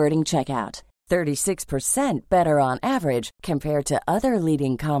best converting checkout. 36% better on average compared to other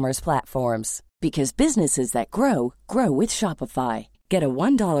leading commerce platforms. Because businesses that grow, grow with Shopify. Get a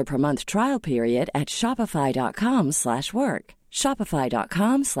 $1 per month trial period at shopify.com/work.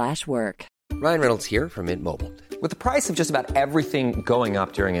 Shopify.com/work. Ryan Reynolds here from Mint Mobile. With the price of just about everything going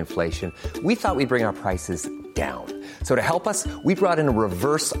up during inflation, we thought we'd bring our prices down. So to help us, we brought in a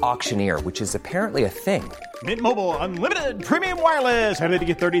reverse auctioneer, which is apparently a thing. Mint Mobile Unlimited Premium Wireless. How to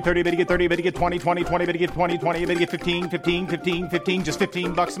get 30, 30, bit to get 30, bit to get 20, 20, 20, bit to get 20, 20, bit to get 15, 15, 15, 15, just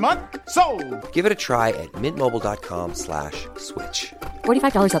 $15 a month? Sold! Give it a try at mintmobile.com/switch.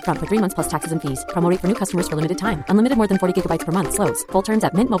 $45 up front for 3 months plus taxes and fees. Promo rate for new customers for limited time. Unlimited more than 40 gigabytes per month. Slows full terms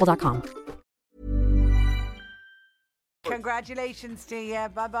at mintmobile.com. Congratulations to you.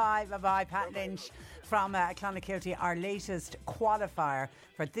 Bye-bye, Pat Lynch from Clonakilty, our latest qualifier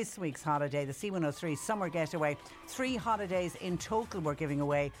for this week's holiday, the C103 Summer Getaway. 3 holidays in total we're giving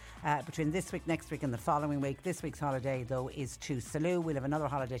away between this week, next week and the following week. This week's holiday, though, is to Salou. We'll have another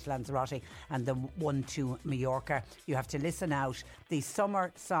holiday to Lanzarote and the one to Mallorca. You have to listen out. The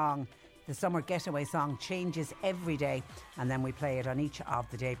summer song, the Summer Getaway song, changes every day, and then we play it on each of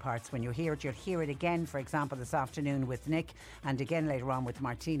the day parts. When you hear it, you'll hear it again, for example, this afternoon with Nick, and again later on with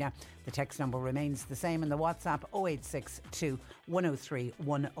Martina. The text number remains the same, and the WhatsApp 0862 103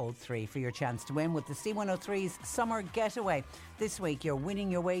 103 for your chance to win with the C103's Summer Getaway. This week, you're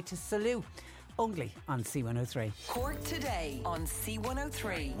winning your way to Salou. Only on C103. Cork Today on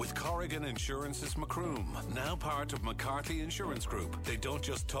C103. With Corrigan Insurance's Macroom, now part of McCarthy Insurance Group. They don't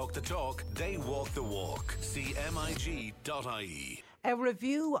just talk the talk, they walk the walk. See mig.ie. A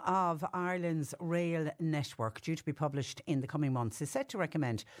review of Ireland's rail network, due to be published in the coming months, is set to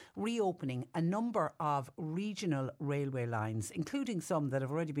recommend reopening a number of regional railway lines, including some that have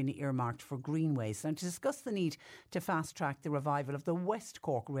already been earmarked for greenways. And to discuss the need to fast-track the revival of the West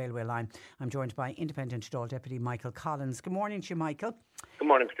Cork railway line, I'm joined by Independent Dáil Deputy Michael Collins. Good morning to you, Michael. Good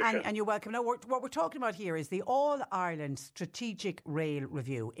morning, Patricia. And you're welcome. Now, what we're talking about here is the All-Ireland Strategic Rail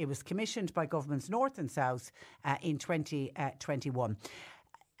Review. It was commissioned by governments North and South in 2021.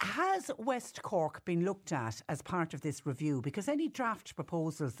 Has West Cork been looked at as part of this review? Because any draft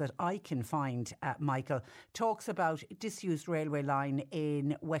proposals that I can find, Michael, talks about disused railway line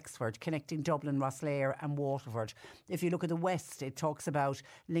in Wexford connecting Dublin, Rosslare and Waterford. If you look at the west, it talks about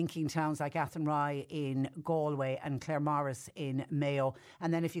linking towns like Athenry in Galway and Claremorris in Mayo.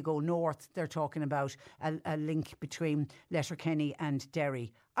 And then if you go north, they're talking about a link between Letterkenny and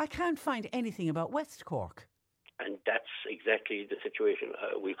Derry. I can't find anything about West Cork. And that's exactly the situation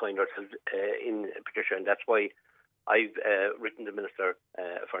we find ourselves in, Patricia, and that's why I've written the Minister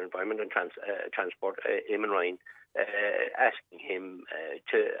for Environment and Transport, Eamon Ryan, asking him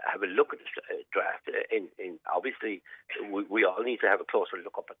to have a look at this draft. Obviously, we all need to have a closer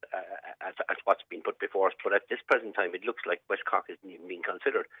look up at what's been put before us, but at this present time, it looks like West Cork isn't even being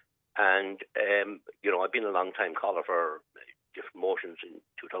considered. And, I've been a long-time caller for different motions in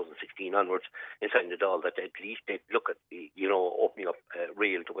 2016 onwards inside the Dáil that at least they'd look at opening up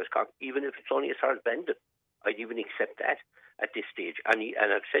rail to West Cork, even if it's only as far as Bandon. I'd even accept that at this stage, and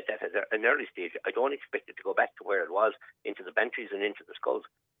I've said that at an early stage. I don't expect it to go back to where it was, into the Bantries and into the Skulls.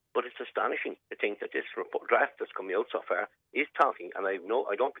 But it's astonishing to think that this draft that's coming out so far is talking, and I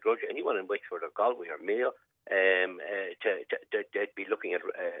don't begrudge anyone in Wexford or Galway or Mayo they'd be looking at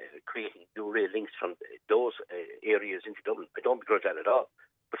creating new rail links from those areas into Dublin. I don't begrudge that at all.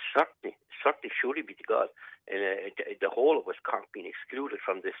 But certainly surely be to God, the whole of West Cork being excluded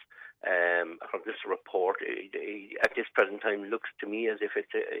from this report at this present time looks to me as if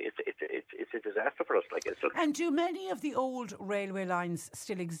it's a disaster for us. And do many of the old railway lines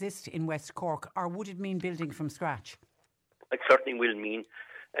still exist in West Cork, or would it mean building from scratch? It certainly will mean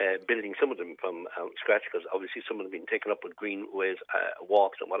building some of them from scratch, because obviously some of them have been taken up with greenways,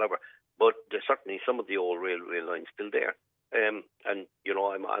 walks and whatever. But there's certainly some of the old railway lines still there.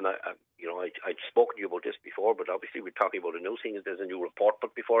 I'd spoken to you about this before, but obviously we're talking about a new thing. There's a new report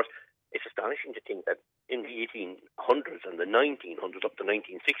put before us. It's astonishing to think that in the 1800s and the 1900s up to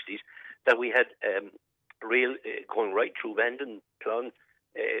 1960s that we had rail going right through Bandon, Clon,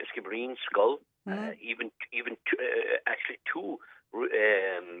 Skibbereen, Skull, even actually two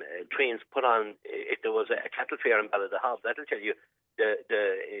trains put on. If there was a cattle fair in Ballydehob, that'll tell you the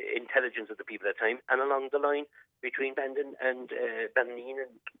intelligence of the people at the time, and along the line between Bandon and Ballineen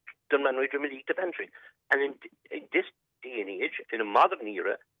and Dunmanway, Drimoleague to Bantry. And in this day and age, in a modern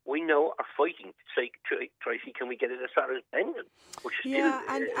era, we now are fighting to try see can we get it as far as Bandon, which is still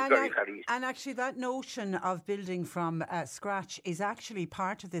very easy. And actually that notion of building from scratch is actually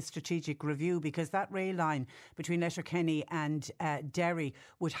part of this strategic review, because that rail line between Letterkenny and Derry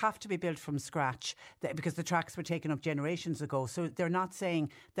would have to be built from scratch because the tracks were taken up generations ago. So they're not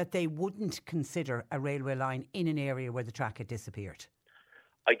saying that they wouldn't consider a railway line in an area where the track had disappeared.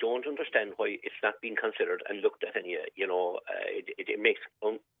 I don't understand why it's not being considered and looked at any. It makes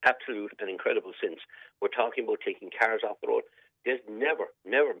absolute and incredible sense. We're talking about taking cars off the road. There's never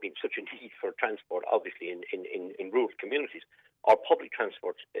been such a need for transport, obviously, in rural communities. Our public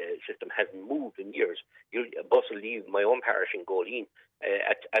transport system hasn't moved in years. A bus will leave my own parish in Goleen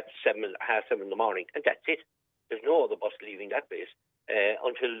at 7:30 in the morning, and that's it. There's no other bus leaving that place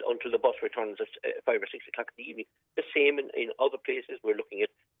until the bus returns at 5 or 6 o'clock in the evening. The same in other places. We're looking at,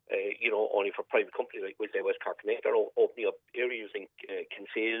 only for private companies like we'll say West Cork Connect, are opening up areas in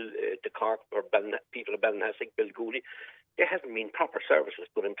Kinsale, the Cork, or people of Ballinhassig, Bilgooley. There hasn't been proper services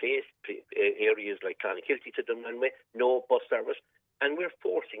put in place. Areas like Clonakilty to Dunmanway, no bus service. And we're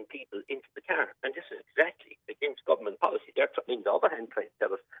forcing people into the car. And this is exactly against government policy. They're, on the other hand, trying to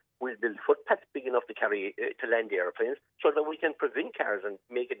tell us we'll build footpaths big enough to carry to land the aeroplanes so that we can prevent cars and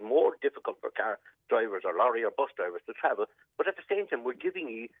make it more difficult for car drivers or lorry or bus drivers to travel. But at the same time, we're giving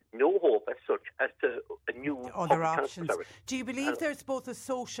you no hope as such as to a new other options. Do you believe there's both a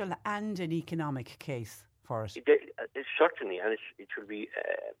social and an economic case for it? Certainly, and it should be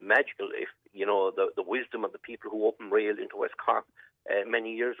magical if, the wisdom of the people who opened rail into West Cork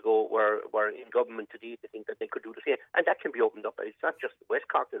many years ago were in government today to think that they could do the same. And that can be opened up. It's not just West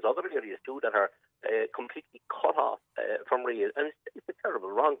Cork, there's other areas too that are completely cut off from rail. And it's a terrible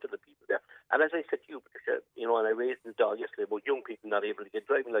wrong to the people there. And as I said to you, Patricia, and I raised the dog yesterday about young people not able to get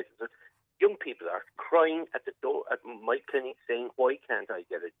driving licenses. Young people are crying at the door at my clinic saying, why can't I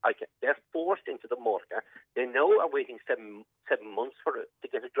get it? They're forced into the motor car. They now are waiting seven months to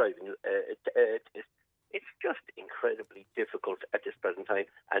get a driving test. It's just incredibly difficult at this present time,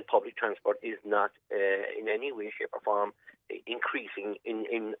 and public transport is not in any way, shape or form increasing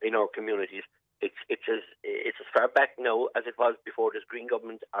in our communities. It's as far back now as it was before this Green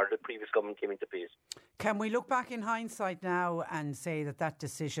government or the previous government came into place. Can we look back in hindsight now and say that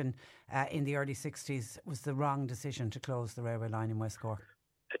decision in the early 60s was the wrong decision to close the railway line in West Cork?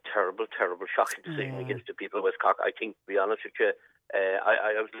 terrible, shocking decision against the people of West Cork. I think, to be honest with you,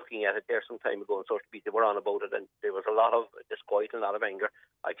 I was looking at it there some time ago on social media. They were on about it, and there was a lot of disquiet and a lot of anger.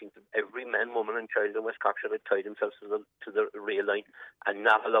 I think that every man, woman and child in West Cork should have tied themselves to the rail line and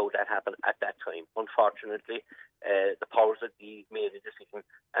not allowed that happen at that time. Unfortunately, the powers that be made a decision,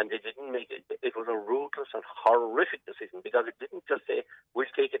 and they didn't make it. It was a ruthless and horrific decision, because it didn't just say, we'll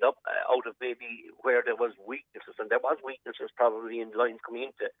take it up out of maybe where there was weaknesses, and there was weaknesses probably in lines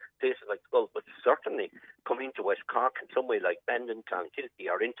coming into places like the Gulf, but certainly coming into West Cork in some way like Bandon, Clonakilty,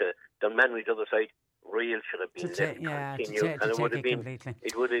 or into Dunmanway the other side. Rail should have been continued, and it would have been completely.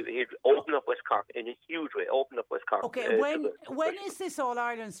 It would have opened up West Cork in a huge way. Opened up West Cork. Okay, when is this All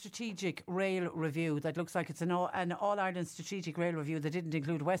Ireland Strategic Rail Review? That looks like it's an All Ireland Strategic Rail Review that didn't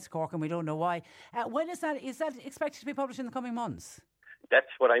include West Cork, and we don't know why. When is that? Is that expected to be published in the coming months? That's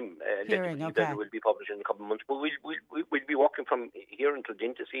what I'm hearing. Okay. That will be published in a couple of months. But we'll be working from here until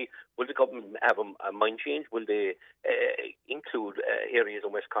then to see, will the government have a mind change? Will they include areas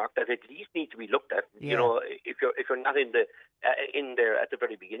in West Cork that at least need to be looked at? Yeah. You know, if you're not in there at the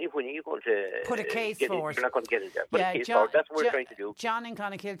very beginning, when are you going to put a case for it? You're not going to get it there. Put a case for it. That's what we're trying to do. John in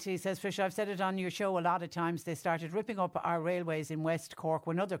Clonakilty says, Fisher, I've said it on your show a lot of times. They started ripping up our railways in West Cork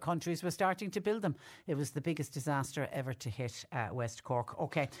when other countries were starting to build them. It was the biggest disaster ever to hit West Cork.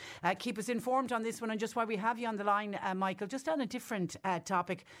 Okay. Keep us informed on this one. And just while we have you on the line, Michael, just on a different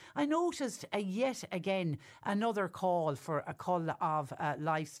topic, I noticed yet again another call for a cull of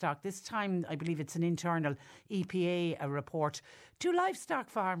livestock. This time, I believe it's an internal EPA report. Do livestock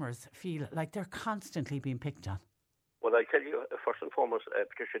farmers feel like they're constantly being picked on? Well, I tell you, first and foremost,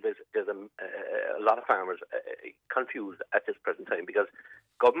 Patricia, there's a lot of farmers confused at this present time, because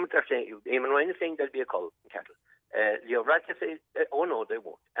government are saying, Eamon Ryan is saying there'll be a cull in cattle. Leo Varadkar says, oh no, they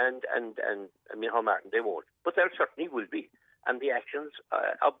won't. And Micheál Martin, they won't. But there certainly will be. And the actions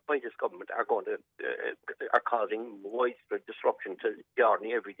by this government are causing widespread disruption to the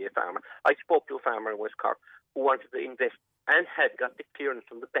ordinary everyday farmer. I spoke to a farmer in West Cork who wanted to invest and had got the clearance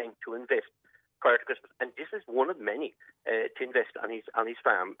from the bank to invest prior to Christmas, and this is one of many to invest on his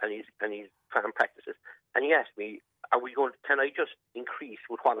farm and his farm practices. And he asked me, can I just increase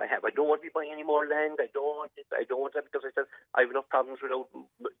with what I have? I don't want to be buying any more land. I don't want that, because I said I have enough problems without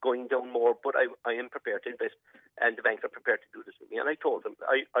going down more, but I am prepared to invest, and the banks are prepared to do this with me. And I told him,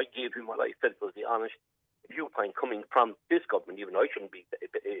 I gave him what I felt was the honest viewpoint coming from this government, even though I shouldn't be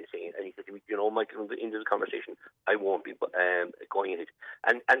saying it. And he said, Michael, into the conversation, I won't be going in it.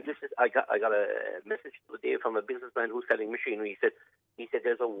 And this is, I got a message today from a businessman who's selling machinery. He said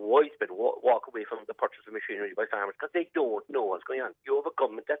there's a widespread walk away from the purchase of machinery by farmers because they don't know what's going on. You have a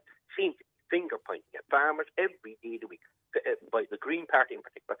government that seems to be finger pointing at farmers every day of the week, by the Green Party in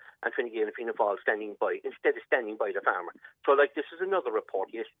particular, and Fine Gael and Fianna Fáil standing by instead of standing by the farmer. So, this is another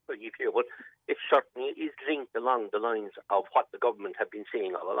report, yes, but it certainly is linked along the lines of what the government have been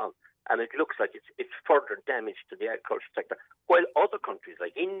saying all along. And it looks like it's further damage to the agriculture sector, while other countries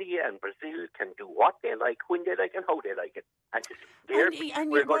like India and Brazil can do what they like, when they like, and how they like it. And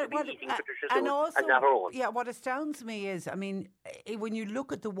we're going to be eating Patricia soon, and not our own. Yeah, what astounds me is, when you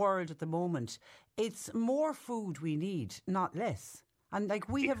look at the world at the moment, it's more food we need, not less. And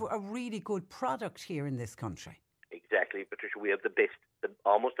we have a really good product here in this country. Exactly, Patricia. We have the best,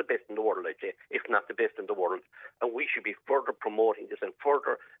 almost the best in the world, I'd say, if not the best in the world. And we should be further promoting this and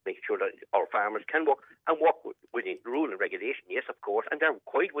further making sure that our farmers can work within rule and regulation, yes, of course, and they're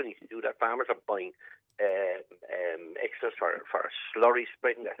quite willing to do that. Farmers are buying extras for slurry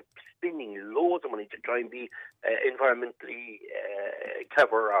spreading. They're spending loads of money to try and be environmentally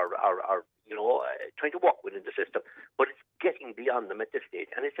clever or trying to work within the system. But it's getting beyond them at this stage,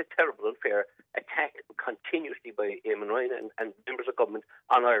 and it's a terrible, unfair attack continuously by Eamon Ryan and members of government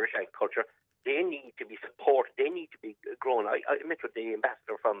on Irish agriculture. They need to be supported. They need to be grown. I met with the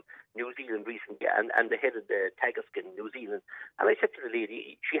ambassador from New Zealand recently and the head of the Tagaskin in New Zealand. And I said to the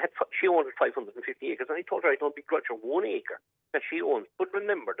lady, she owned 550 acres, and I told her I don't begrudge her 1 acre that she owns. But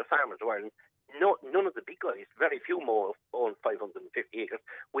remember, the farmers of Ireland, none of the big guys, very few more own 550 acres.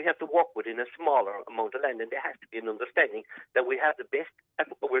 We have to work within a smaller amount of land, and there has to be an understanding that we have the best,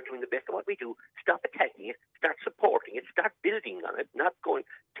 we're doing the best of what we do. Stop attacking it, start supporting it, start building on it, not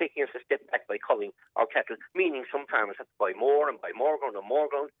taking us a step back by culling our cattle, meaning some farmers have to buy more and buy more ground and more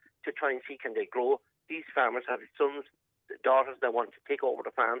ground to try and see can they grow. These farmers have sons, daughters that want to take over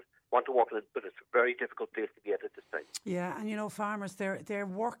the farms, want to work in it, but it's a very difficult place to be at this time. Yeah, and farmers, they're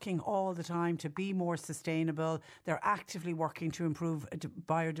working all the time to be more sustainable. They're actively working to improve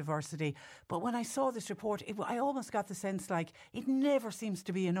biodiversity. But when I saw this report, I almost got the sense like it never seems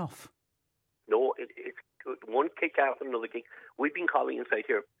to be enough. No, one kick after another kick. We've been calling inside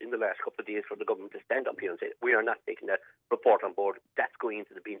here in the last couple of days for the government to stand up here and say, we are not taking that report on board. That's going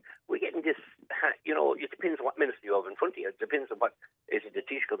into the bin. We're getting this, it depends on what minister you have in front of you. It depends on what, is it the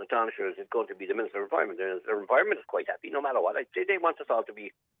Taoiseach, the Taoiseach, or is it going to be the Minister of Environment? The Environment is quite happy, no matter what. I'd say they want us all to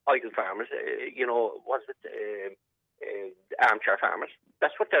be idle farmers, armchair farmers.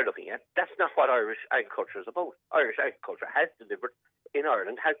 That's what they're looking at. That's not what Irish agriculture is about. Irish agriculture has delivered in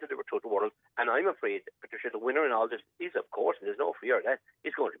Ireland, has delivered to the world, and I'm afraid, Patricia, the winner in all this is, of course, and there's no fear of that,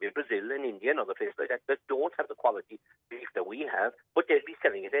 is going to be Brazil and India and other places like that don't have the quality beef that we have, but they'll be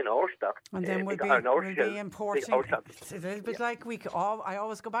selling it in our stock. And then we'll be importing. It's a little bit like I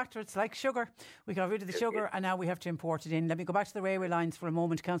always go back to it. It's like sugar. We got rid of the sugar and now we have to import it in. Let me go back to the railway lines for a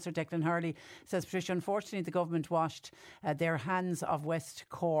moment. Councillor Declan Hurley says, Patricia, unfortunately the government washed their hands of West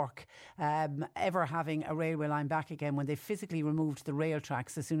Cork ever having a railway line back again when they physically removed the rail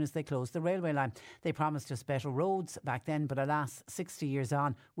tracks as soon as they closed the railway line. They promised us better roads back then, but alas, 60 years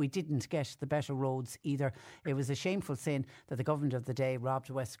on, we didn't get the better roads either. It was a shameful sin that the government of the day robbed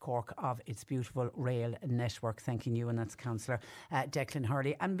West Cork of its beautiful rail network. Thanking you, and that's Councillor Declan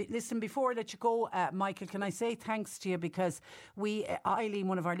Hurley. And listen, before I let you go, Michael, can I say thanks to you, because Eileen,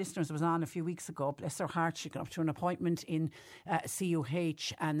 one of our listeners, was on a few weeks ago. Bless her heart, she got up to an appointment in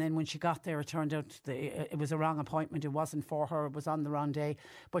CUH, and then when she got there, it turned out it was a wrong appointment. It wasn't for her, it was on the wrong day.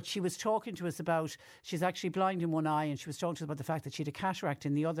 But she was talking to us about, she's actually blind in one eye, and she was talking to us about the fact that she had a cataract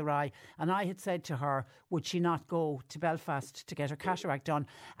in the other eye. And I had said to her, would she not go to Belfast to get her cataract done?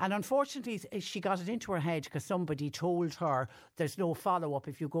 And unfortunately, she got it into her head because somebody told her there's no follow-up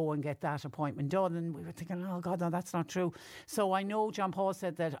if you go and get that appointment done. And we were thinking, oh God, no, that's not true. So I know John Paul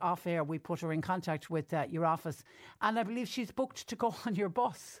said that off air we put her in contact with your office, and I believe she's booked to go on your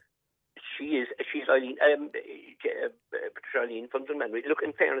bus. She's Eileen, Patricia Eileen from Dunmanway. Look,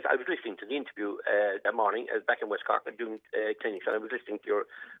 in fairness, I was listening to the interview that morning. I was back in West Cork doing clinics, and I was listening to your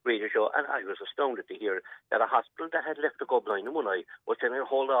radio show, and I was astounded to hear that a hospital that had left to go blind in one eye was saying,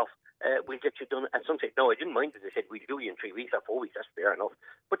 hold off, we'll get you done at some stage. No, I didn't mind it. They said, we'll do you in 3 weeks or 4 weeks. That's fair enough.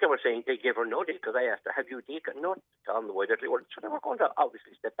 But they were saying they gave her no date, because I asked her, have you taken no on the way that they were? So they were going to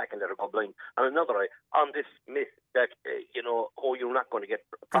obviously step back and let her go blind on another eye on this myth that, you're not going to get...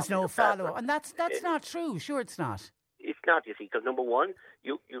 There's no follow-up. And that's not true. Sure, it's not. It's not, you see, because number one,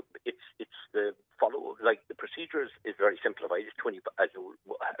 it's the follow, like the procedure is very simplified. It's 20, as you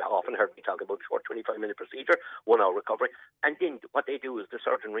often heard me talk about, short 25-minute procedure, 1 hour recovery. And then what they do is the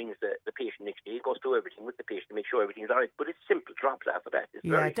surgeon rings the patient next day, goes through everything with the patient to make sure everything's all right. But it's simple drops after that.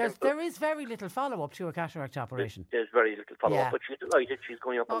 There is very little follow-up to a cataract operation. There's very little follow-up, but she's delighted. She's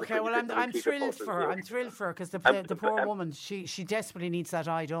going up on the... Okay, well, I'm thrilled for her. I'm thrilled for her, because the poor woman, she desperately needs that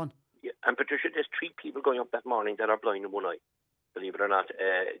eye done. Yeah, and Patricia, there's 3 people going up that morning that are blind in one eye. Believe it or not,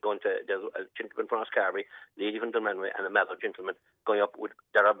 there's a gentleman from Oscarby, lady from Dunmanway, and another gentleman going up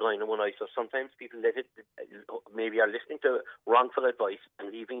that are blind in one eye. So sometimes people maybe are listening to wrongful advice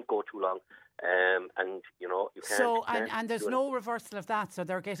and leaving it go too long. And you can't. So and there's no reversal of that. So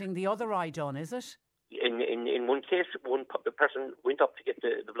they're getting the other eye done, is it? In one case, the person went up to get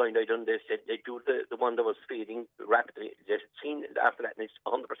the blind eye done. They said they do the one that was fading rapidly. They've seen after that, and it's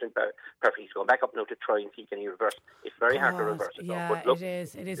 100% perfect. He's going back up now to try and see can he reverse. It's very hard to reverse it. Yeah, but look, it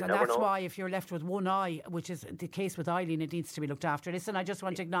is. And that's why if you're left with one eye, which is the case with Eileen, it needs to be looked after. Listen, I just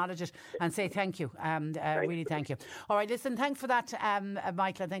want to acknowledge it and say thank you. Really thank you. All right, listen, thanks for that,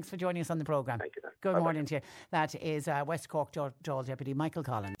 Michael. Thanks for joining us on the programme. Thank you. Good morning to you. That is West Cork Dáil Deputy Michael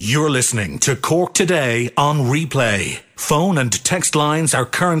Collins. You're listening to Cork Today on replay. Phone and text lines are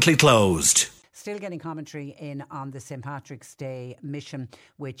currently closed. Still getting commentary in on the St. Patrick's Day mission,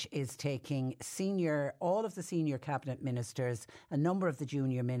 which is taking all of the senior cabinet ministers, a number of the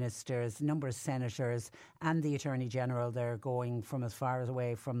junior ministers, a number of senators and the Attorney General. They're going from as far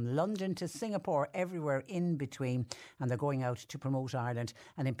away from London to Singapore, everywhere in between, and they're going out to promote Ireland,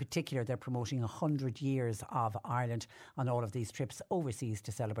 and in particular they're promoting 100 years of Ireland on all of these trips overseas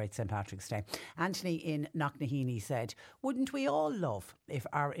to celebrate St. Patrick's Day. Anthony in Knocknaheeny said, wouldn't we all love if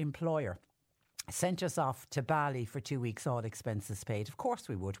our employer sent us off to Bali for 2 weeks, all expenses paid? Of course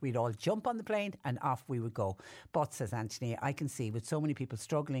we would. We'd all jump on the plane and off we would go. But, says Anthony, I can see with so many people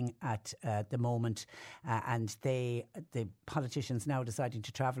struggling at the moment and the politicians now deciding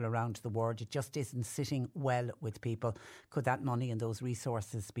to travel around the world, it just isn't sitting well with people. Could that money and those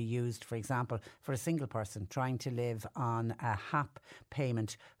resources be used, for example, for a single person trying to live on a HAP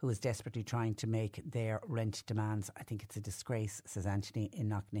payment who is desperately trying to make their rent demands? I think it's a disgrace, says Anthony in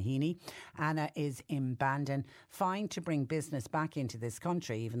Knocknaheeny. Anna is in Bandon. Fine to bring business back into this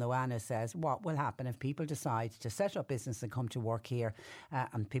country, even though Anna says what will happen if people decide to set up business and come to work here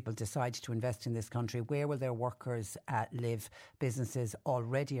and people decide to invest in this country? Where will their workers live? Businesses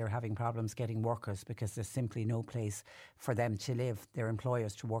already are having problems getting workers because there's simply no place for them to live, their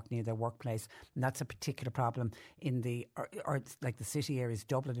employers to work near their workplace. And that's a particular problem in the like the city areas,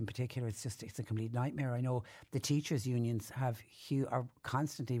 Dublin in particular. It's a complete nightmare. I know the teachers' unions are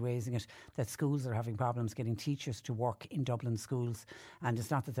constantly raising it, that schools are having problems getting teachers to work in Dublin schools. And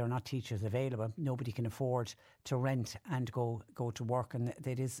it's not that there are not teachers available. Nobody can afford to rent and go to work. And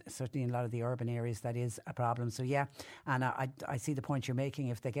that is certainly in a lot of the urban areas, that is a problem. So yeah, and I see the point you're making.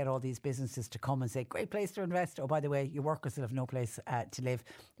 If they get all these businesses to come and say, great place to invest. Oh, by the way, your workers will have no place to live.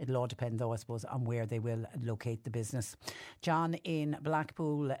 It'll all depend though, I suppose, on where they will locate the business. John in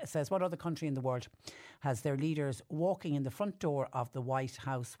Blackpool says, what other country in the world has their leaders walking in the front door of the White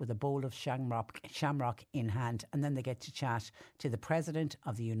House with a bowl of shamrock in hand, and then they get to chat to the President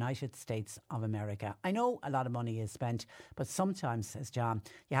of the United States of America? I know a lot of money is spent, but sometimes, says John,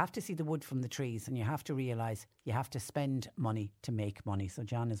 you have to see the wood from the trees, and you have to realise you have to spend money to make money. So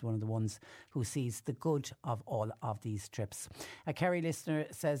John is one of the ones who sees the good of all of these trips. A Kerry listener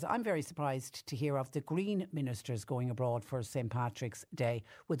says, I'm very surprised to hear of the Green ministers going abroad for St. Patrick's Day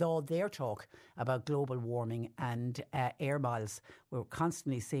with all their talk about global warming and air miles. We're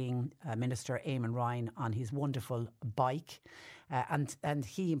constantly seeing Minister Eamon Ryan on his wonderful bike. And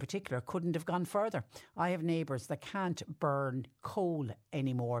he in particular couldn't have gone further. I have neighbours that can't burn coal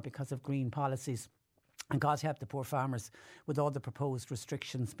anymore because of green policies. And God help the poor farmers with all the proposed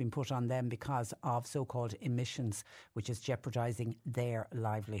restrictions being put on them because of so-called emissions, which is jeopardising their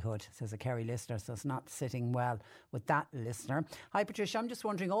livelihood, says a Kerry listener. So it's not sitting well with that listener. Hi, Patricia. I'm just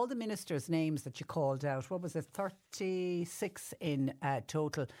wondering, all the ministers' names that you called out, what was it, 36 in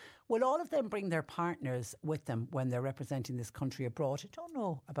total, will all of them bring their partners with them when they're representing this country abroad? I don't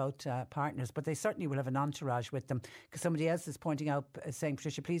know about partners, but they certainly will have an entourage with them, because somebody else is pointing out, saying,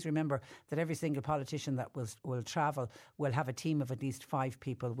 Patricia, please remember that every single politician that will travel will have a team of at least 5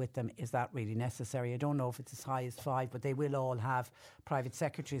 people with them. Is that really necessary? I don't know if it's as high as 5, but they will all have private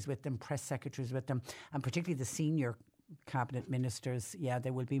secretaries with them, press secretaries with them, and particularly the senior cabinet ministers. Yeah,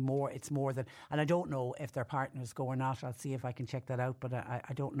 there will be more. It's more than, and I don't know if their partners go or not. I'll see if I can check that out, but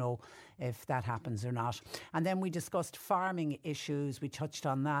I don't know if that happens or not. And then we discussed farming issues. We touched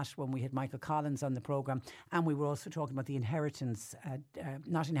on that when we had Michael Collins on the programme, and we were also talking about the inheritance,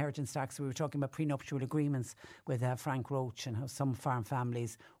 not inheritance tax. We were talking about prenuptial agreements with Frank Roach, and how some farm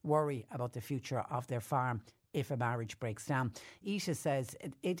families worry about the future of their farm if a marriage breaks down. Isha says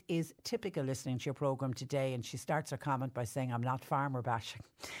it is typical listening to your programme today, and she starts her comment by saying, I'm not farmer bashing.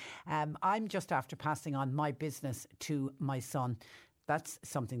 I'm just after passing on my business to my son. That's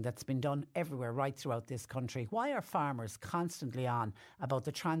something that's been done everywhere, right throughout this country. Why are farmers constantly on about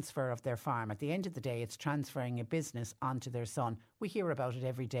the transfer of their farm? At the end of the day, it's transferring a business onto their son. We hear about it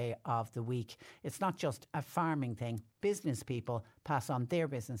every day of the week. It's not just a farming thing. Business people pass on their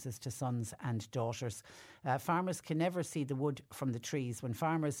businesses to sons and daughters. Farmers can never see the wood from the trees. When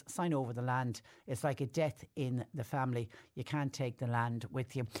farmers sign over the land, it's like a death in the family. You can't take the land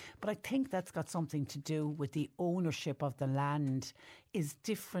with you. But I think that's got something to do with the ownership of the land is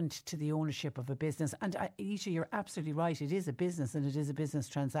different to the ownership of a business. And Isha, you're absolutely right. It is a business and it is a business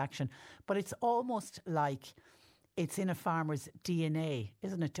transaction. But it's almost like it's in a farmer's DNA,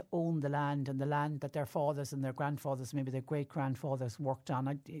 isn't it, to own the land, and the land that their fathers and their grandfathers, maybe their great-grandfathers worked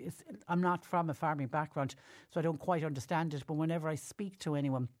on. I'm not from a farming background, so I don't quite understand it, but whenever I speak to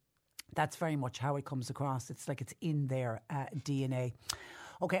anyone, that's very much how it comes across. It's like it's in their DNA.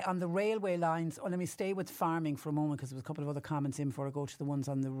 OK, on the railway lines, let me stay with farming for a moment, because there was a couple of other comments in before I go to the ones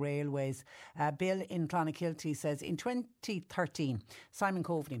on the railways. Bill in Clonakilty says, in 2013, Simon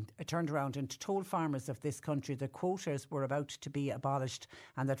Coveney turned around and told farmers of this country that quotas were about to be abolished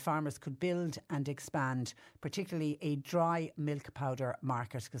and that farmers could build and expand, particularly a dry milk powder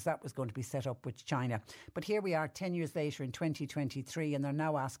market, because that was going to be set up with China. But here we are 10 years later in 2023, and they're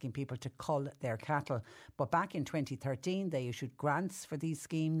now asking people to cull their cattle. But back in 2013, they issued grants for these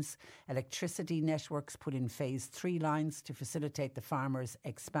schemes. Electricity Networks put in phase 3 lines to facilitate the farmers'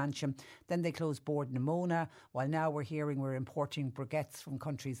 expansion. Then they closed Bord na Móna, while now we're hearing we're importing briquettes from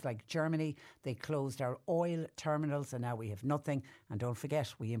countries like Germany. They closed our oil terminals, and now we have nothing. And don't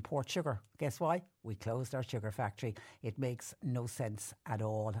forget, we import sugar. Guess why? we closed our sugar factory. It makes no sense at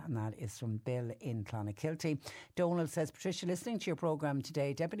all. And that is from Bill in Clonakilty. Donald says, Patricia, listening to your programme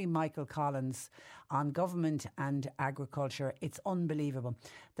today, Deputy Michael Collins on government and agriculture, it's unbelievable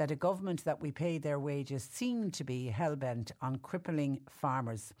that a government that we pay their wages seem to be hell-bent on crippling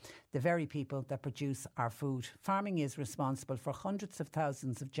farmers, the very people that produce our food. Farming is responsible for hundreds of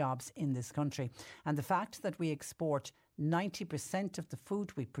thousands of jobs in this country. And the fact that we export 90% of the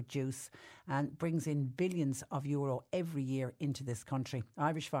food we produce and brings in billions of euro every year into this country.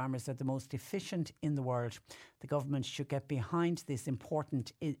 Irish farmers are the most efficient in the world. The government should get behind this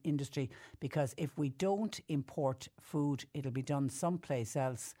important industry, because if we don't import food, it'll be done someplace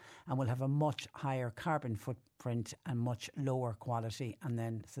else and we'll have a much higher carbon footprint and much lower quality. And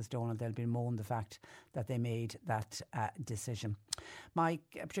then, says Donald, they'll be moaned the fact that they made that decision.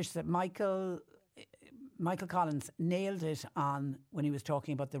 Patricia said, Michael Collins nailed it on when he was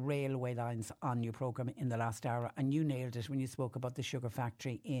talking about the railway lines on your programme in the last hour, and you nailed it when you spoke about the sugar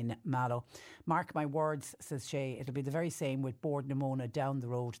factory in Mallow. Mark my words, says Shay, it'll be the very same with Bord na Móna down the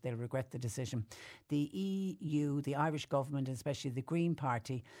road. They'll regret the decision. The EU, the Irish government, and especially the Green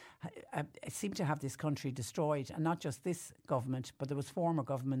Party, seem to have this country destroyed, and not just this government, but there was former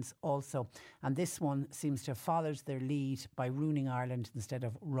governments also, and this one seems to have followed their lead by ruining Ireland instead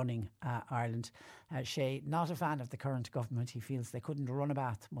of running Ireland. Shay, not a fan of the current government. He feels they couldn't run a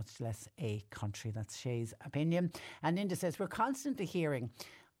bath, much less a country. That's Shay's opinion. And Linda says, we're constantly hearing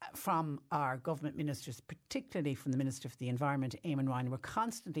from our government ministers, particularly from the Minister for the Environment, Eamon Ryan. We're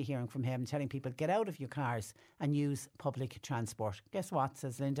constantly hearing from him telling people, get out of your cars and use public transport. Guess what,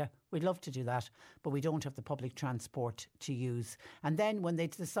 says Linda? We'd love to do that, but we don't have the public transport to use. And then when they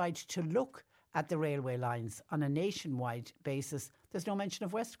decide to look at the railway lines on a nationwide basis, there's no mention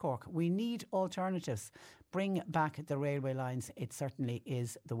of West Cork. We need alternatives. Bring back the railway lines. It certainly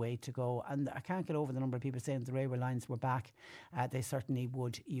is the way to go. And I can't get over the number of people saying the railway lines were back. They certainly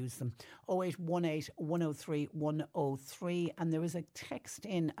would use them. 0818 103 103. And there was a text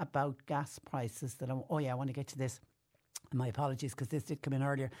in about gas prices that I want to get to this. My apologies, because this did come in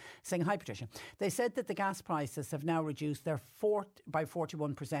earlier, saying, hi Patricia. They said that the gas prices have now reduced by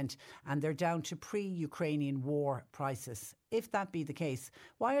 41% and they're down to pre-Ukrainian war prices. If that be the case,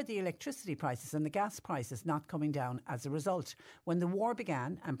 why are the electricity prices and the gas prices not coming down as a result? When the war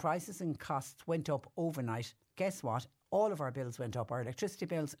began and prices and costs went up overnight, guess what? All of our bills went up. Our electricity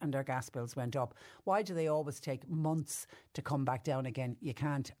bills and our gas bills went up. Why do they always take months to come back down again? You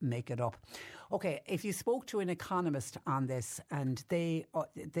can't make it up. OK, if you spoke to an economist on this, and they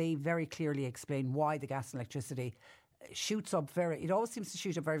very clearly explain why the gas and electricity shoots up it always seems to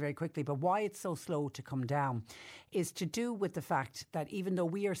shoot up very, very quickly, but why it's so slow to come down is to do with the fact that even though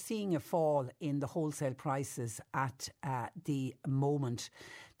we are seeing a fall in the wholesale prices at the moment,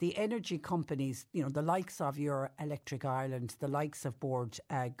 the energy companies, the likes of your Electric Ireland, the likes of Bord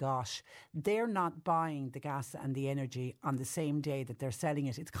Gáis, they're not buying the gas and the energy on the same day that they're selling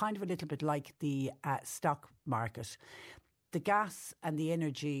it. It's kind of a little bit like the stock market. The gas and the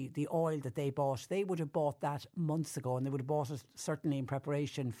energy, the oil that they bought, they would have bought that months ago, and they would have bought it certainly in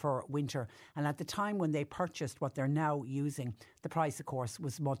preparation for winter. And at the time when they purchased what they're now using, the price, of course,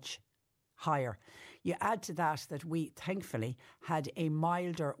 was much higher. You add to that we thankfully had a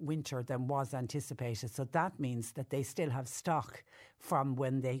milder winter than was anticipated. So that means that they still have stock from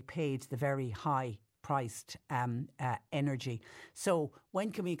when they paid the very high priced energy. So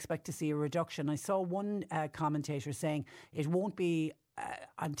when can we expect to see a reduction? I saw one commentator saying it won't be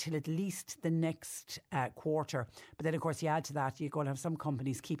until at least the next quarter. But then, of course, you add to that, you're going to have some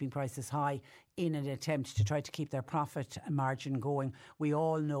companies keeping prices high in an attempt to try to keep their profit margin going. We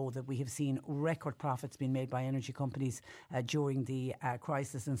all know that we have seen record profits being made by energy companies during the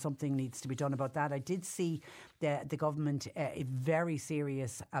crisis, and something needs to be done about that. I did see the government very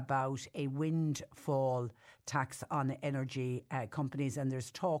serious about a windfall tax on energy companies, and there's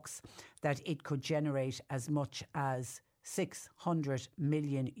talks that it could generate as much as €600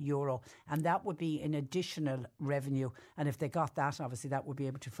 million, and that would be an additional revenue. And if they got that, obviously that would be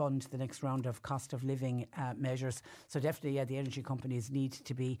able to fund the next round of cost of living measures. So definitely, the energy companies need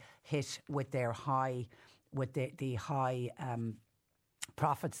to be hit with their high, the high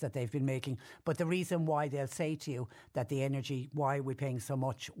profits that they've been making. But the reason why they'll say to you that the energy, why are we paying so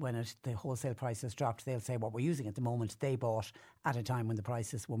much when the wholesale prices dropped, they'll say what we're using at the moment they bought at a time when the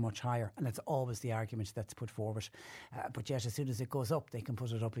prices were much higher, and that's always the argument that's put forward. But yet as soon as it goes up, they can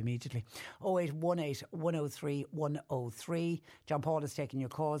put it up immediately. 0818 103 103. John Paul is taking your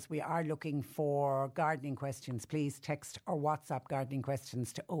calls. We are looking for gardening questions. Please text or WhatsApp gardening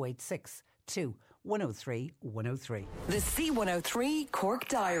questions to 0862 103 103. The C103 Cork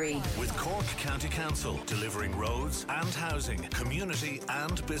Diary. With Cork County Council delivering roads and housing, community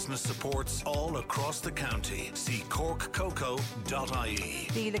and business supports all across the county. See corkcoco.ie.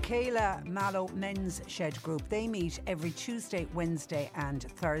 The Lekeila Mallow Men's Shed Group, they meet every Tuesday, Wednesday and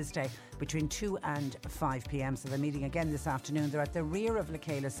Thursday between 2 and 5 p.m. So they're meeting again this afternoon. They're at the rear of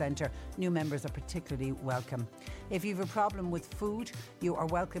Lekeila Centre. New members are particularly welcome. If you have a problem with food, you are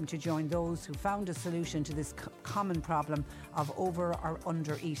welcome to join those who found a solution to this common problem of over or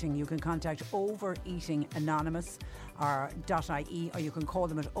under eating. You can contact Overeating Anonymous or .ie, or you can call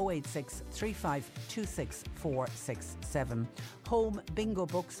them at 086 35 26 467. Home bingo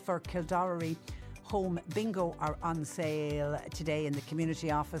books for Kildorrery Home Bingo are on sale today in the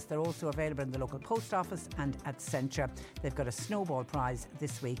community office. They're also available in the local post office and at Centra. They've got a snowball prize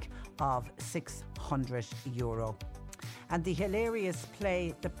this week of €600. And the hilarious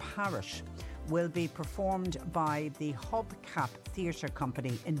play The Parish will be performed by the Hubcap Theatre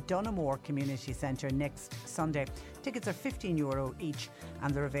Company in Dunamore Community Centre next Sunday. Tickets are €15 each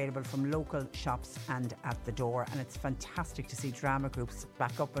and they're available from local shops and at the door. And it's fantastic to see drama groups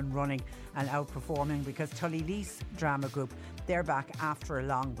back up and running and outperforming, because Tullylease Drama Group, they're back after a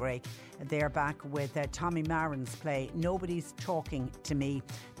long break. They're back with Tommy Marin's play Nobody's Talking to Me.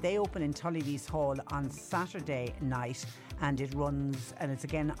 They open in Tullylease Hall on Saturday night and it runs, and it's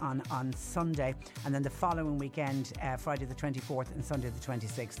again on Sunday, and then the following weekend, Friday the 24th and Sunday the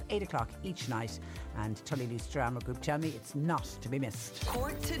 26th, 8 o'clock each night. And Tullylease Drama Group tell me it's not to be missed.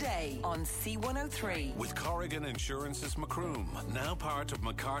 Cork Today on C103. With Corrigan Insurance's Macroom, now part of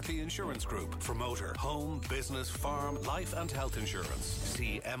McCarthy Insurance Group. For motor, home, business, farm, life and health insurance.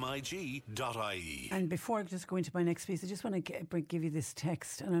 See mig.ie. And before I just go into my next piece, I just want to give you this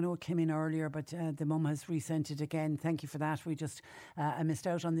text, and I know it came in earlier, but the mum has resent it again. Thank you for that. We just I missed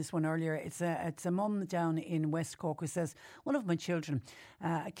out on this one earlier. It's a mum down in West Cork who says, one of my children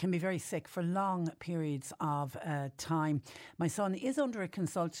can be very sick for long periods of time. My son is under a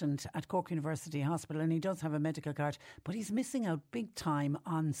consultant at Cork University Hospital and he does have a medical card, but he's missing out big time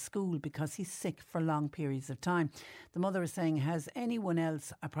on school because he's sick for long periods of time. The mother is saying, has anyone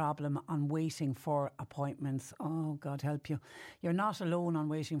else a problem on waiting for appointments? Oh, God help you. You're not alone on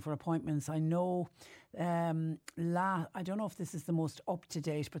waiting for appointments. I know I don't know if this is the most up to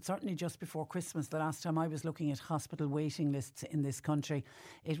date, but certainly just before Christmas, the last time I was looking at hospital waiting lists in this country,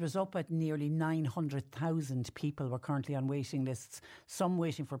 it was up at nearly 900,000 people were currently on waiting lists, some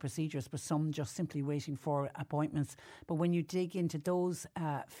waiting for procedures, but some just simply waiting for appointments. But when you dig into those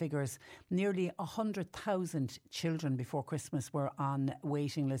figures, nearly 100,000 children before Christmas were on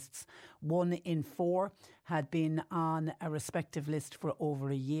waiting lists. 1 in 4 had been on a respective list for over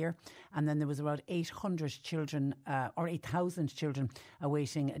a year, and then there was about 800 children or 8,000 children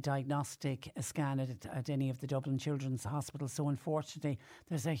awaiting a diagnostic scan at any of the Dublin Children's Hospitals. So unfortunately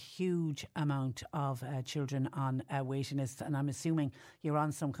there's a huge amount of children on waiting lists, and I'm assuming you're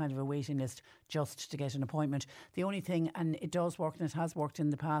on some kind of a waiting list just to get an appointment. The only thing, and it does work and it has worked in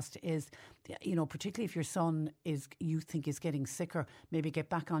the past, is, you know, particularly if your son you think is getting sicker, maybe get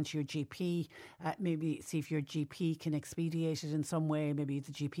back onto your GP, maybe see if your GP can expedite it in some way. Maybe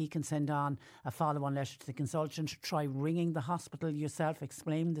the GP can send on a follow-on letter to the consultant. Try ringing the hospital yourself,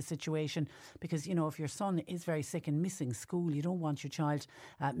 explain the situation, because, you know, if your son is very sick and missing school, you don't want your child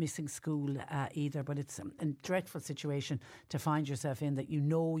missing school either. But it's a dreadful situation to find yourself in, that you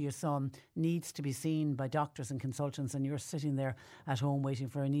know your son needs to be seen by doctors and consultants and you're sitting there at home waiting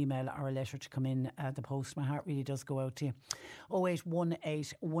for an email or a letter to come in the post. My heart really does go out to you.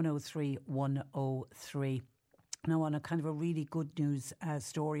 0818 103 103. Now, on a kind of a really good news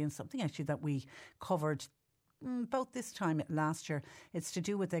story, and something actually that we covered about this time last year. It's to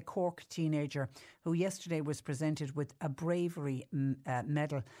do with a Cork teenager who yesterday was presented with a bravery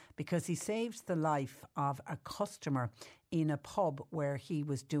medal because he saved the life of a customer in a pub where he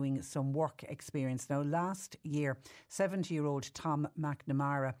was doing some work experience. Now, last year, 70-year-old Tom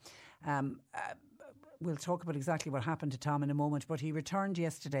McNamara, we'll talk about exactly what happened to Tom in a moment, but he returned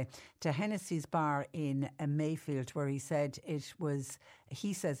yesterday to Hennessy's Bar in Mayfield, where he said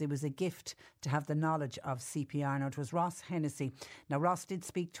he says it was a gift to have the knowledge of CPR. Now, it was Ross Hennessy. Now, Ross did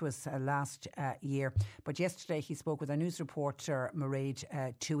speak to us last year, but yesterday he spoke with our news reporter, Mairead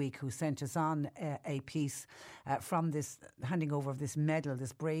Tuig, who sent us on a piece from this handing over of this medal,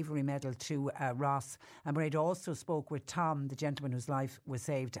 this bravery medal to Ross. And Mairead also spoke with Tom, the gentleman whose life was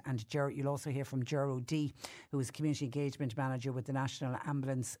saved, and you'll also hear from Ger O'D, who is Community Engagement Manager with the National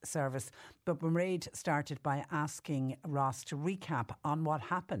Ambulance Service. But Mairead started by asking Ross to recap on what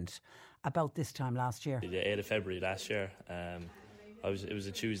happened about this time last year. The 8th of February last year, It was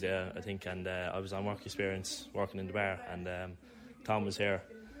a Tuesday, I think, and I was on work experience working in the bar, and Tom was here,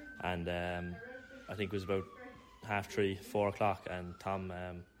 and I think it was about 3:30, 4 o'clock, and Tom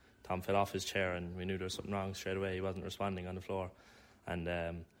fell off his chair, and we knew there was something wrong straight away. He wasn't responding on the floor, and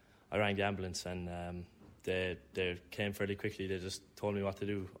I rang the ambulance, and they came fairly quickly. They just told me what to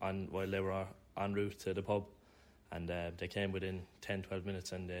do while they were en route to the pub, and they came within 10-12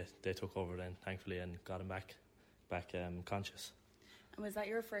 minutes, and they took over then, thankfully, and got him back conscious. And was that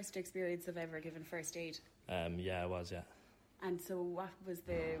your first experience of ever giving first aid? Yeah, it was, yeah. And so what was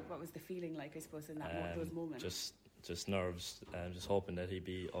the feeling like, I suppose, in those moments? Just nerves, just hoping that he'd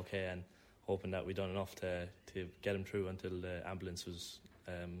be okay, and hoping that we'd done enough to get him through until the ambulance was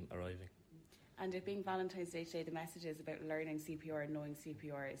arriving. And it being Valentine's Day today, the message is about learning CPR and knowing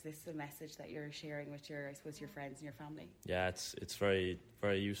CPR. Is this a message that you're sharing with your friends and your family? Yeah, it's very,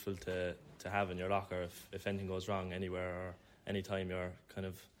 very useful to have in your locker if anything goes wrong anywhere or any time.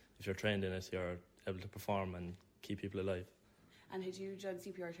 If you're trained in it, you're able to perform and keep people alive. And had you done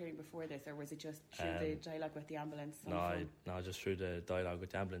CPR training before this, or was it just through the dialogue with the ambulance? No, just through the dialogue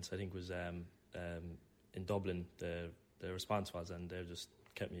with the ambulance. I think it was in Dublin the response was, and they just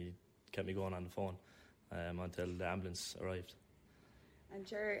kept me going on the phone until the ambulance arrived. And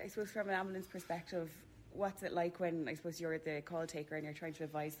Ger, I suppose from an ambulance perspective, what's it like when, I suppose, you're the call taker and you're trying to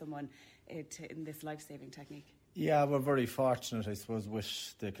advise someone in this life-saving technique? Yeah, we're very fortunate, I suppose,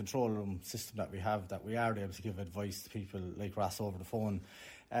 with the control room system that we have, that we are able to give advice to people like Ross over the phone.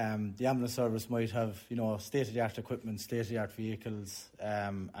 The ambulance service might have, state-of-the-art equipment, state-of-the-art vehicles,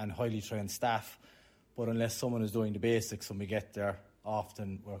 and highly trained staff, but unless someone is doing the basics when we get there,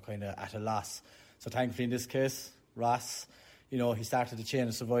 often we're kind of at a loss. So thankfully in this case, Ross, he started the chain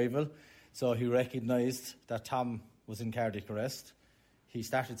of survival, so he recognised that Tom was in cardiac arrest. He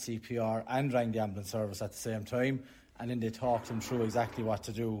started CPR and rang the ambulance service at the same time, and then they talked him through exactly what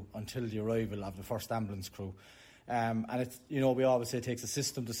to do until the arrival of the first ambulance crew. And it's, we always say it takes a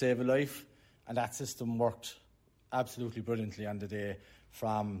system to save a life, and that system worked absolutely brilliantly on the day,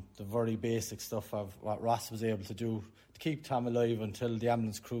 from the very basic stuff of what Ross was able to do to keep Tom alive until the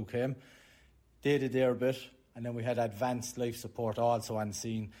ambulance crew came. They did their bit, and then we had advanced life support also on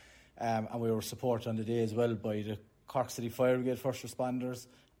scene, and we were supported on the day as well by the Cork City Fire Brigade first responders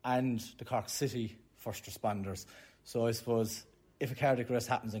and the Cork City first responders. So I suppose if a cardiac arrest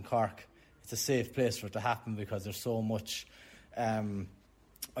happens in Cork, it's a safe place for it to happen, because there's so much,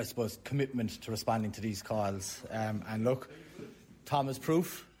 commitment to responding to these calls. And look, Tom is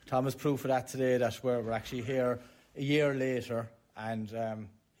proof of that today, that we're actually here a year later, and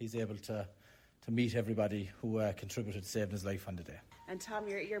he's able to meet everybody who contributed to saving his life on the day. And Tom,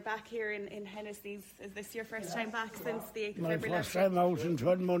 you're back here in Hennessy's. Is this your first time back since the 8th of My February? first time out in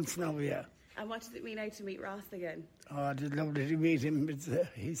 12 months now, yeah. And what does it mean now to meet Ross again? Oh, I did lovely to meet him.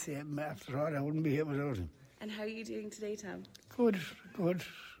 He said, after all, I wouldn't be here without him. And how are you doing today, Tom? Good.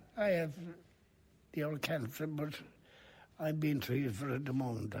 I have the old cancer, but I'm being treated for it at the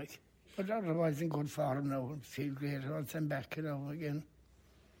moment, like. But otherwise, in good form now. I feel great once I'm back again.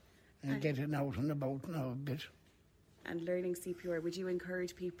 And getting out and about now a bit. And learning CPR, would you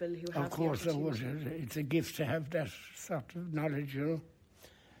encourage people who have Of course I would. It's a gift to have that sort of knowledge,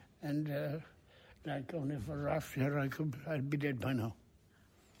 And like only for Ross here, I'd be dead by now.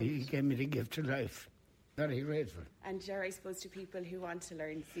 He gave me the gift of life. Very grateful. And Ger, I suppose, to people who want to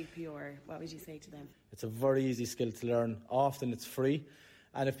learn CPR, what would you say to them? It's a very easy skill to learn. Often it's free.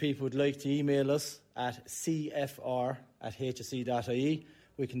 And if people would like to email us at cfr@hse.ie,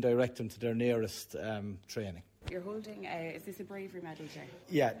 we can direct them to their nearest training. You're holding, is this a bravery medal, Ger?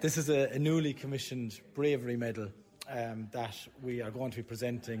 Yeah, this is a newly commissioned bravery medal that we are going to be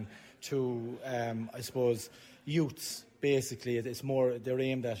presenting to, youths. Basically, it's more, they're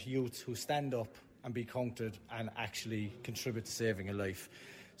aimed at youths who stand up and be counted and actually contribute to saving a life.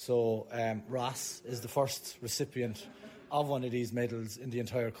 So Ross is the first recipient of one of these medals in the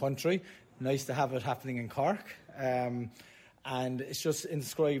entire country. Nice to have it happening in Cork. And it's just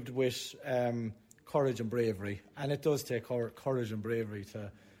inscribed with courage and bravery, and it does take courage and bravery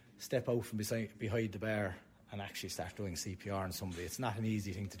to step out from behind the bar and actually start doing CPR on somebody. It's not an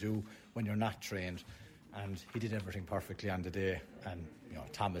easy thing to do when you're not trained, and he did everything perfectly on the day, and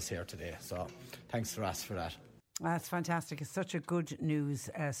Tom is here today, so thanks to Ross for that. That's fantastic. It's such a good news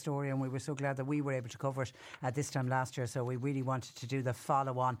story, and we were so glad that we were able to cover it this time last year. So we really wanted to do the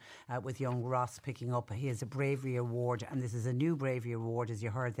follow-on with young Ross picking up his Bravery Award, and this is a new Bravery Award, as you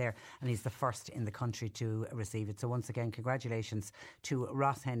heard there, and he's the first in the country to receive it. So once again, congratulations to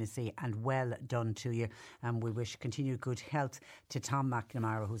Ross Hennessy, and well done to you. And we wish continued good health to Tom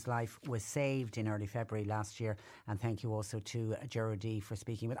McNamara, whose life was saved in early February last year. And thank you also to Geraldine for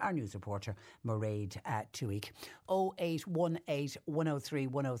speaking with our news reporter, Mairead Tuig. 0818 103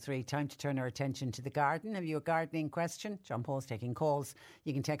 103. Time to turn our attention to the garden. Have you a gardening question? John Paul's taking calls.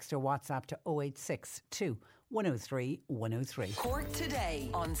 You can text or WhatsApp to 0862 103 103. Cork Today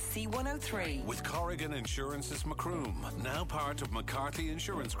on C103. With Corrigan Insurance's Macroom, now part of McCarthy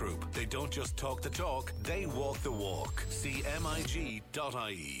Insurance Group. They don't just talk the talk, they walk the walk. See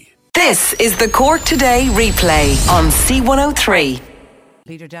MIG.ie. This is the Cork Today replay on C103.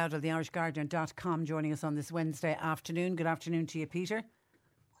 Peter Dowd of the IrishGardener.com joining us on this Wednesday afternoon. Good afternoon to you, Peter.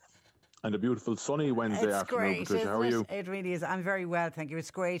 And a beautiful sunny Wednesday afternoon, Patricia. How are you? It really is. I'm very well, thank you. It's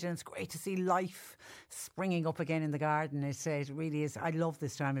great, and it's great to see life springing up again in the garden. It really is. I love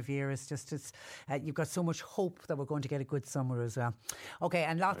this time of year. It's just, you've got so much hope that we're going to get a good summer as well. Okay,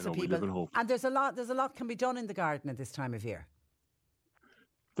 and lots of people. And there's a lot can be done in the garden at this time of year.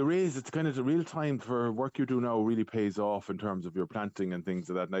 There is. It's kind of the real time for work you do now really pays off in terms of your planting and things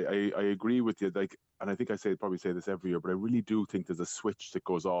like that. And I agree with you. And I think probably say this every year, but I really do think there's a switch that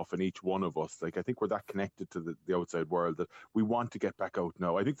goes off in each one of us. I think we're that connected to the outside world that we want to get back out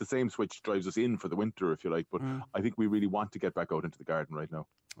now. I think the same switch drives us in for the winter, if you like, but I think we really want to get back out into the garden right now.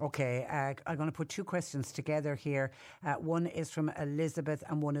 Okay, I'm going to put two questions together here. One is from Elizabeth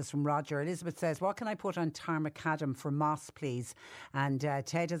and one is from Roger. Elizabeth says, what can I put on Tarmacadam for moss, please? And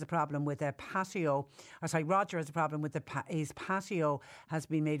Ted has a problem with a patio. Roger has a problem with his patio has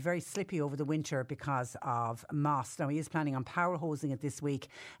been made very slippy over the winter because of moss. Now, he is planning on power hosing it this week.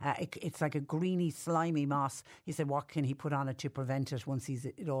 It's like a greeny, slimy moss. He said, what can he put on it to prevent it once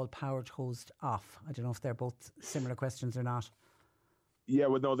it all powered hosed off? I don't know if they're both similar questions or not. Yeah,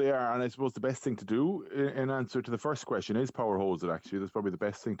 well, no, they are. And I suppose the best thing to do in answer to the first question is power hose it, actually. That's probably the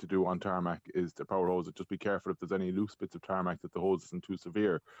best thing to do on tarmac is to power hose it. Just be careful if there's any loose bits of tarmac that the hose isn't too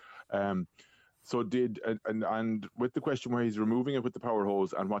severe. And with the question where he's removing it with the power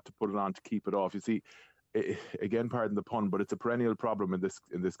hose and what to put it on to keep it off, you see, again, pardon the pun, but it's a perennial problem in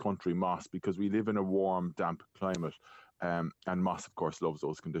this country, moss, because we live in a warm, damp climate. And moss, of course, loves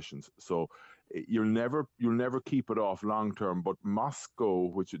those conditions. So you'll never keep it off long term. But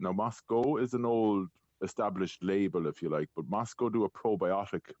Mosco, Mosco is an old established label, if you like, but Mosco do a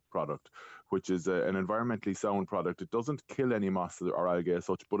probiotic product, which is an environmentally sound product. It doesn't kill any moss or algae as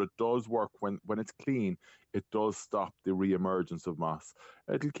such, but it does work when it's clean. It does stop the re-emergence of moss.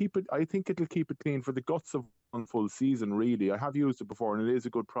 I think it'll keep it clean for the guts of one full season, really. I have used it before and it is a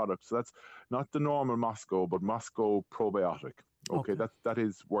good product. So that's not the normal Mosco, but Mosco probiotic. Okay. That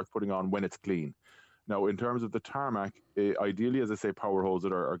is worth putting on when it's clean. Now, in terms of the tarmac, ideally, as I say, power hose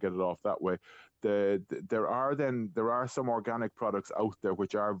it or get it off that way. There are some organic products out there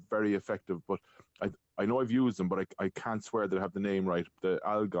which are very effective, but I know I've used them, but I can't swear that I have the name right. The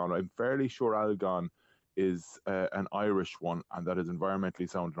Algon, I'm fairly sure Algon is an Irish one, and that is environmentally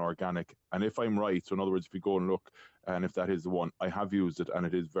sound and organic. And if I'm right, so in other words, if you go and look, and if that is the one, I have used it, and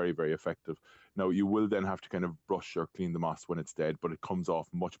it is very, very effective. Now, you will then have to kind of brush or clean the moss when it's dead, but it comes off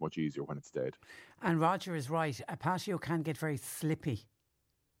much, much easier when it's dead. And Roger is right. A patio can get very slippy.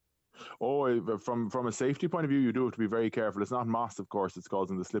 Oh, from a safety point of view, you do have to be very careful. It's not moss, of course, it's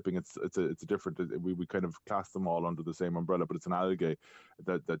causing the slipping. It's a different. We kind of class them all under the same umbrella, but it's an algae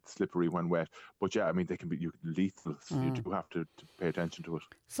that's slippery when wet. But yeah, I mean, they can be lethal, so you do have to pay attention to it.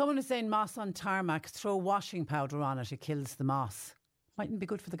 Someone is saying moss on tarmac, throw washing powder on it, it kills the moss. Mightn't be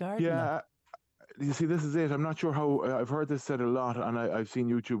good for the garden. Yeah. You see, this is it. I'm not sure how. I've heard this said a lot, and I've seen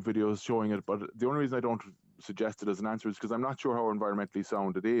YouTube videos showing it. But the only reason I don't suggest it as an answer is because I'm not sure how environmentally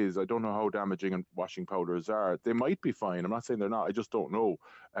sound it is. I don't know how damaging and washing powders are. They might be fine. I'm not saying they're not. I just don't know.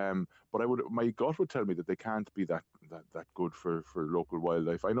 But my gut would tell me that they can't be that good for local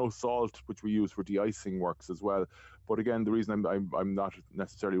wildlife. I know salt, which we use for de-icing, works as well. But again, the reason I'm not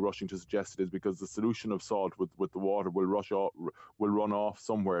necessarily rushing to suggest it is because the solution of salt with the water will run off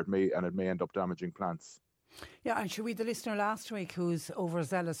somewhere. It may end up damaging plants. Yeah, and should we, the listener last week whose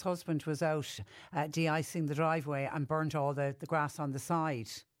overzealous husband was out de-icing the driveway and burnt all the grass on the side?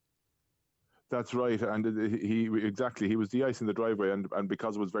 That's right, and he was de-icing the driveway, and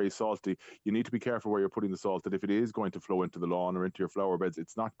because it was very salty, you need to be careful where you're putting the salt, that if it is going to flow into the lawn or into your flower beds,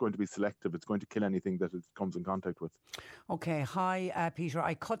 it's not going to be selective, it's going to kill anything that it comes in contact with. Okay, hi Peter,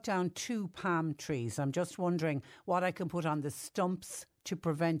 I cut down 2 palm trees. I'm just wondering what I can put on the stumps to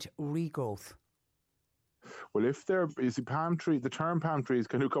prevent regrowth. Well, if palm tree, the term palm trees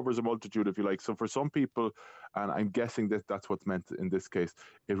kind of covers a multitude, if you like. So for some people, and I'm guessing that that's what's meant in this case,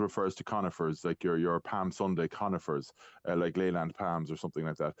 it refers to conifers, like your Palm Sunday conifers, like Leyland palms or something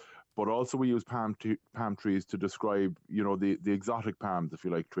like that. But also we use palm trees to describe, the exotic palms, if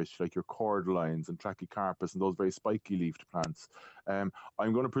you like, Trish, like your cordylines and trachycarpus and those very spiky leafed plants. I'm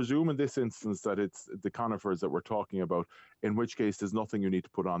going to presume in this instance that it's the conifers that we're talking about, in which case there's nothing you need to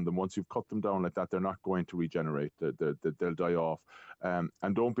put on them. Once you've cut them down like that, they're not going to regenerate. They'll die off.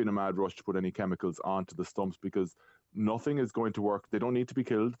 And don't be in a mad rush to put any chemicals onto the stumps, because nothing is going to work. They don't need to be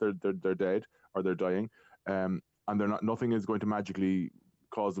killed. They're dead or they're dying. And nothing is going to magically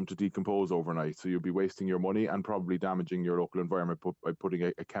cause them to decompose overnight. So you'll be wasting your money and probably damaging your local environment by putting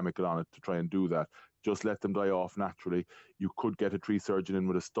a chemical on it to try and do that. Just let them die off naturally. You could get a tree surgeon in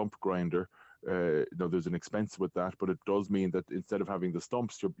with a stump grinder. There's an expense with that, but it does mean that instead of having the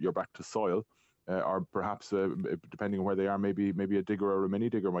stumps, you're back to soil. Or perhaps, depending on where they are, maybe a digger or a mini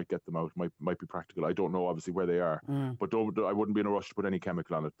digger might get them out. Might be practical. I don't know, obviously, where they are. But I wouldn't be in a rush to put any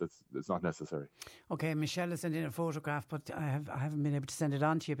chemical on it. It's not necessary. Okay, Michelle has sent in a photograph, but I haven't been able to send it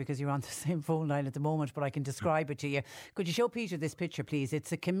on to you because you're on the same phone line at the moment, but I can describe it to you. Could you show Peter this picture, please?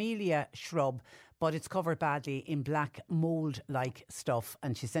 It's a camellia shrub, but it's covered badly in black mould-like stuff.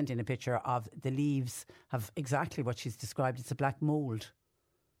 And she sent in a picture of the leaves have exactly what she's described. It's a black mould.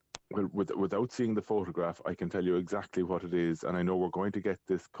 Well, without seeing the photograph, I can tell you exactly what it is. And I know we're going to get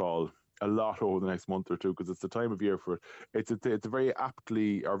this call a lot over the next month or two because it's the time of year for it. It's a very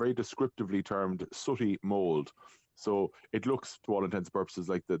aptly or very descriptively termed sooty mould. So it looks, to all intents and purposes,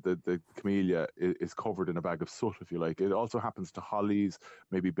 like the camellia is covered in a bag of soot, if you like. It also happens to hollies,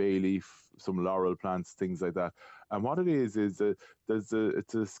 maybe bay leaf, some laurel plants, things like that. And what it is it's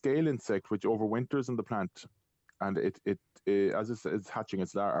a scale insect which overwinters in the plant. And it as it's hatching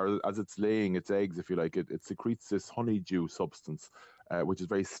or as it's laying its eggs, if you like, it secretes this honeydew substance, which is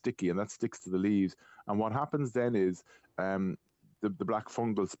very sticky, and that sticks to the leaves. And what happens then is the black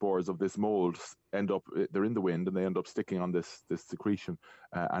fungal spores of this mold they're in the wind, and they end up sticking on this secretion,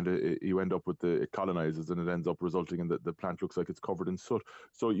 and you end up with it colonizes, and it ends up resulting in the plant looks like it's covered in soot.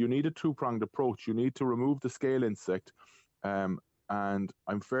 So you need a two-pronged approach. You need to remove the scale insect. And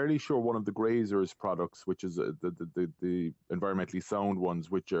I'm fairly sure one of the Grazers products, which is the environmentally sound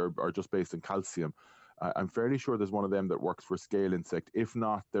ones, which are just based in calcium, I'm fairly sure there's one of them that works for scale insect. If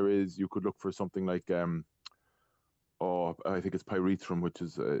not, you could look for something like, I think it's pyrethrum, which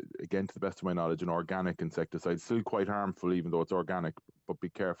is, again, to the best of my knowledge, an organic insecticide. Still quite harmful, even though it's organic, but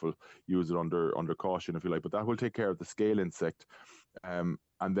be careful. Use it under caution, if you like. But that will take care of the scale insect.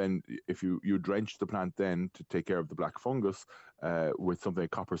 And then if you drench the plant then to take care of the black fungus with something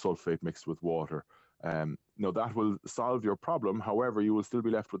like copper sulfate mixed with water. That will solve your problem. However, you will still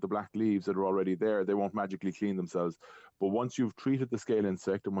be left with the black leaves that are already there. They won't magically clean themselves. But once you've treated the scale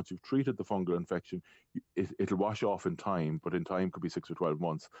insect and once you've treated the fungal infection, it'll wash off in time. But in time could be 6 or 12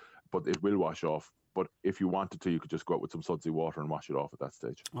 months. But it will wash off. But if you wanted to, you could just go out with some sudsy water and wash it off at that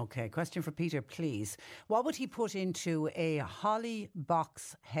stage. Okay, question for Peter, please. What would he put into a holly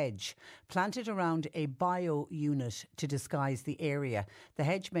box hedge planted around a bio unit to disguise the area? The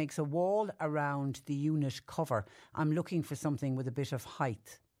hedge makes a wall around the unit cover. I'm looking for something with a bit of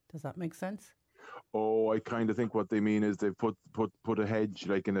height. Does that make sense? Oh, I kind of think what they mean is they've put a hedge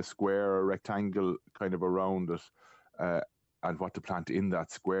like in a square or rectangle kind of around it. And what to plant in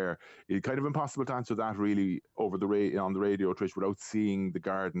that square. It's kind of impossible to answer that really on the radio, Trish, without seeing the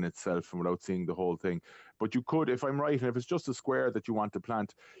garden itself and without seeing the whole thing. But you could, if I'm right, and if it's just a square that you want to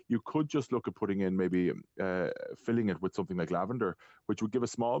plant, you could just look at putting in maybe filling it with something like lavender, which would give a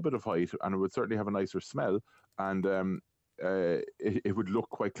small bit of height and it would certainly have a nicer smell. And it would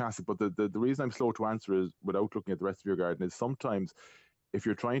look quite classic. But the reason I'm slow to answer is, without looking at the rest of your garden, is sometimes if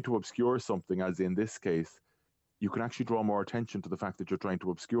you're trying to obscure something, as in this case, you can actually draw more attention to the fact that you're trying to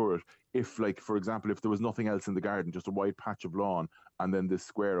obscure it. If, like, for example, if there was nothing else in the garden, just a wide patch of lawn, and then this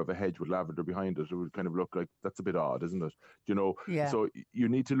square of a hedge with lavender behind it, it would kind of look like, that's a bit odd, isn't it? Yeah. So you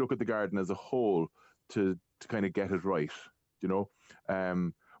need to look at the garden as a whole to kind of get it right,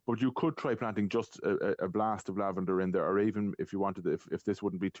 But you could try planting just a blast of lavender in there, or even if you wanted, if this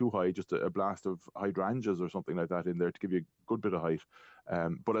wouldn't be too high, just a blast of hydrangeas or something like that in there to give you a good bit of height.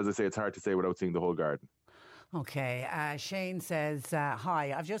 But as I say, it's hard to say without seeing the whole garden. Okay, Shane says,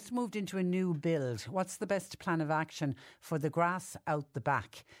 hi, I've just moved into a new build. What's the best plan of action for the grass out the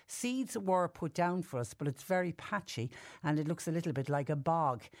back? Seeds were put down for us, but it's very patchy and it looks a little bit like a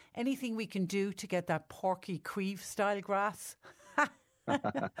bog. Anything we can do to get that Porky Creeve style grass?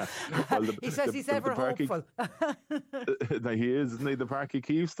 Well, he says he's ever hopeful. He is, isn't he? The Parky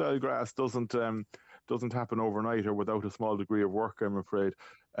Keeve style grass doesn't happen overnight or without a small degree of work, I'm afraid.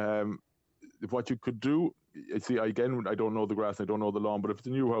 What you could do, see, again, I don't know the grass, I don't know the lawn, but if it's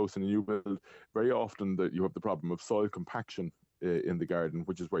a new house and a new build, very often you have the problem of soil compaction in the garden,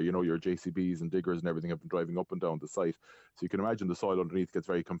 which is where, you know, your JCBs and diggers and everything have been driving up and down the site. So you can imagine the soil underneath gets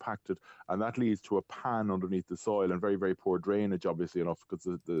very compacted, and that leads to a pan underneath the soil and very, very poor drainage, obviously enough,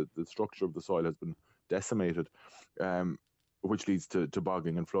 because the structure of the soil has been decimated, which leads to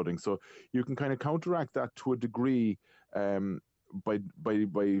bogging and flooding. So you can kind of counteract that to a degree, but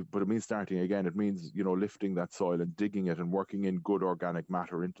it means starting again. It means, you know, lifting that soil and digging it and working in good organic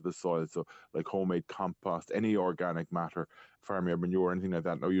matter into the soil. So like homemade compost, any organic matter, farmyard manure, anything like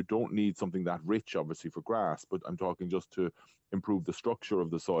that. Now, you don't need something that rich, obviously, for grass, but I'm talking just to improve the structure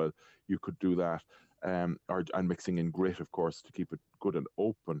of the soil. You could do that, and mixing in grit, of course, to keep it good and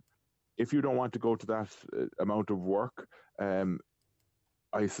open. If you don't want to go to that amount of work,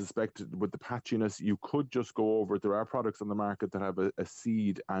 I suspect with the patchiness, you could just go over. There are products on the market that have a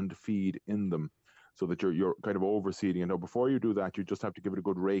seed and feed in them, so that you're kind of overseeding. And now, before you do that, you just have to give it a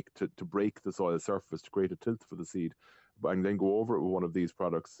good rake to break the soil surface to create a tilth for the seed, and then go over it with one of these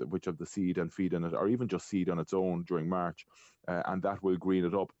products which have the seed and feed in it, or even just seed on its own during March, and that will green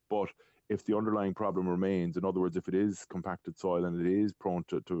it up. But if the underlying problem remains, in other words, if it is compacted soil and it is prone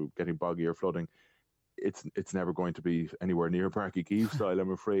to getting boggy or flooding, it's never going to be anywhere near Parky Keeve style, I'm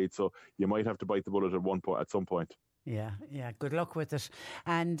afraid. So you might have to bite the bullet at some point. Yeah. Good luck with it.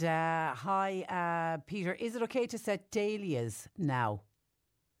 And hi, Peter. Is it okay to set dahlias now?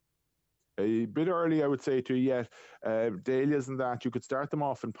 A bit early, I would say to you, yet. Dahlias and that, you could start them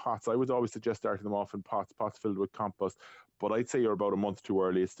off in pots. I would always suggest starting them off in pots filled with compost. But I'd say you're about a month too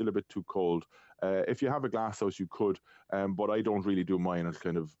early. It's still a bit too cold. If you have a glass house, you could. But I don't really do mine until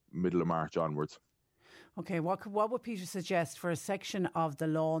kind of middle of March onwards. Okay, what would Peter suggest for a section of the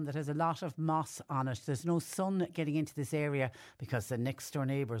lawn that has a lot of moss on it? There's no sun getting into this area because the next door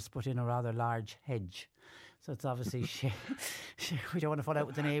neighbours put in a rather large hedge. So it's obviously we don't want to fall out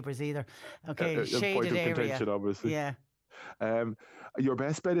with the neighbours either. Okay, shaded area. Obviously. Yeah. Your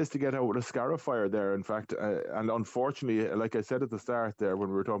best bet is to get out with a scarifier there, in fact. And unfortunately, like I said at the start there, when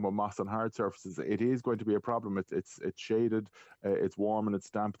we were talking about moss on hard surfaces, it is going to be a problem. It's shaded, it's warm and it's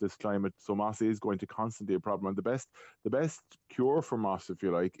damp this climate, so moss is going to constantly be a problem. And the best cure for moss, if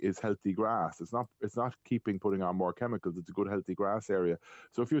you like, is healthy grass. It's not putting on more chemicals. It's a good healthy grass area.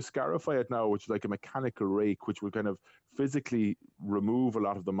 So if you scarify it now, which is like a mechanical rake, which will kind of physically remove a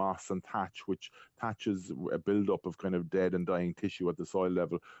lot of the moss and thatch, which thatches a build-up of kind of dead and dying tissue at the soil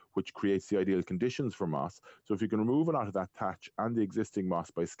level, which creates the ideal conditions for moss. So if you can remove a lot of that thatch and the existing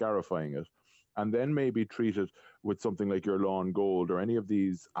moss by scarifying it, and then maybe treat it with something like your Lawn Gold or any of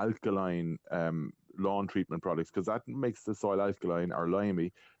these alkaline lawn treatment products, because that makes the soil alkaline or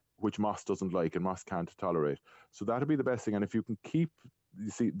limey, which moss doesn't like and moss can't tolerate. So that'd be the best thing. And if you can keep, you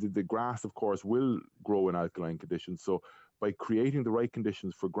see, the grass, of course, will grow in alkaline conditions. So by creating the right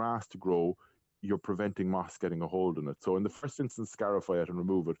conditions for grass to grow, you're preventing moss getting a hold in it. So in the first instance, scarify it and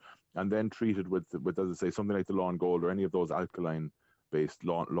remove it, and then treat it with as I say, something like the Lawn Gold or any of those alkaline-based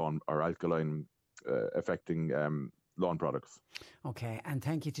lawn or alkaline affecting lawn products. Okay, and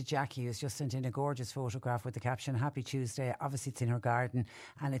thank you to Jackie, who's just sent in a gorgeous photograph with the caption "Happy Tuesday." Obviously it's in her garden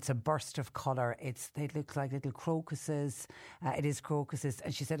and it's a burst of colour. They look like little crocuses. It is crocuses,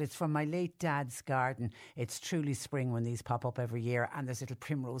 and she said it's from my late dad's garden. It's truly spring when these pop up every year, and there's little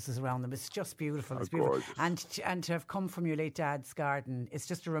primroses around them. It's just beautiful. It's beautiful. And to have come from your late dad's garden, it's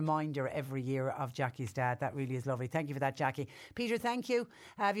just a reminder every year of Jackie's dad. That really is lovely. Thank you for that, Jackie. Peter, thank you.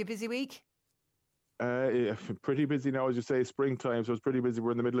 Have you a busy week? Yeah, pretty busy now, as you say, springtime, so it's pretty busy.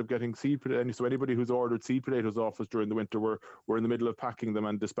 We're in the middle of getting seed potatoes. So anybody who's ordered seed potatoes off us during the winter, we're in the middle of packing them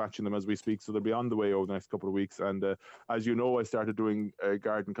and dispatching them as we speak. So they'll be on the way over the next couple of weeks. And as you know, I started doing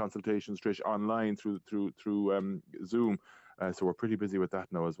garden consultations, Trish, online through Zoom. So we're pretty busy with that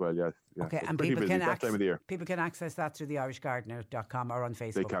now as well. Yeah. Okay, so and people can access that through the irishgardener.com or on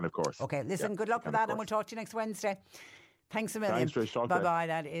Facebook. They can, of course. Okay, listen, good luck with that, and we'll talk to you next Wednesday. Thanks a million. Thanks, Trish. Bye-bye.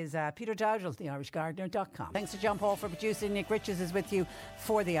 That is Peter Dowdall, theirishgardener.com. Thanks to John Paul for producing. Nick Riches is with you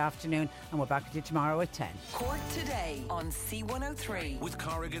for the afternoon, and we're back with you tomorrow at 10. Cork Today on C103. With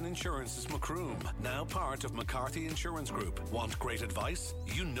Corrigan Insurance's Macroom, now part of McCarthy Insurance Group. Want great advice?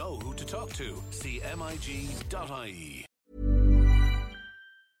 You know who to talk to. CMIG.ie.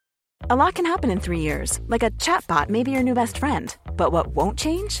 A lot can happen in 3 years, like a chatbot may be your new best friend. But what won't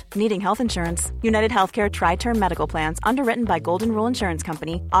change? Needing health insurance. United Healthcare Tri-Term Medical Plans, underwritten by Golden Rule Insurance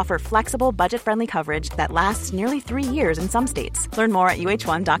Company, offer flexible, budget-friendly coverage that lasts nearly 3 years in some states. Learn more at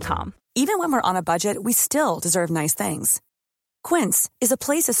uh1.com. Even when we're on a budget, we still deserve nice things. Quince is a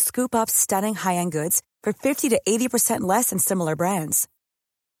place to scoop up stunning high-end goods for 50 to 80% less than similar brands.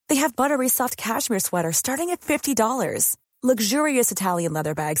 They have buttery soft cashmere sweaters starting at $50, luxurious Italian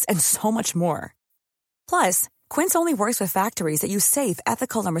leather bags, and so much more. Plus, Quince only works with factories that use safe,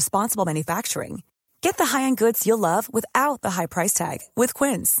 ethical, and responsible manufacturing. Get the high-end goods you'll love without the high price tag with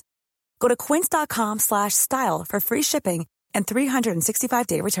Quince. Go to quince.com/style for free shipping and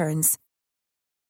 365-day returns.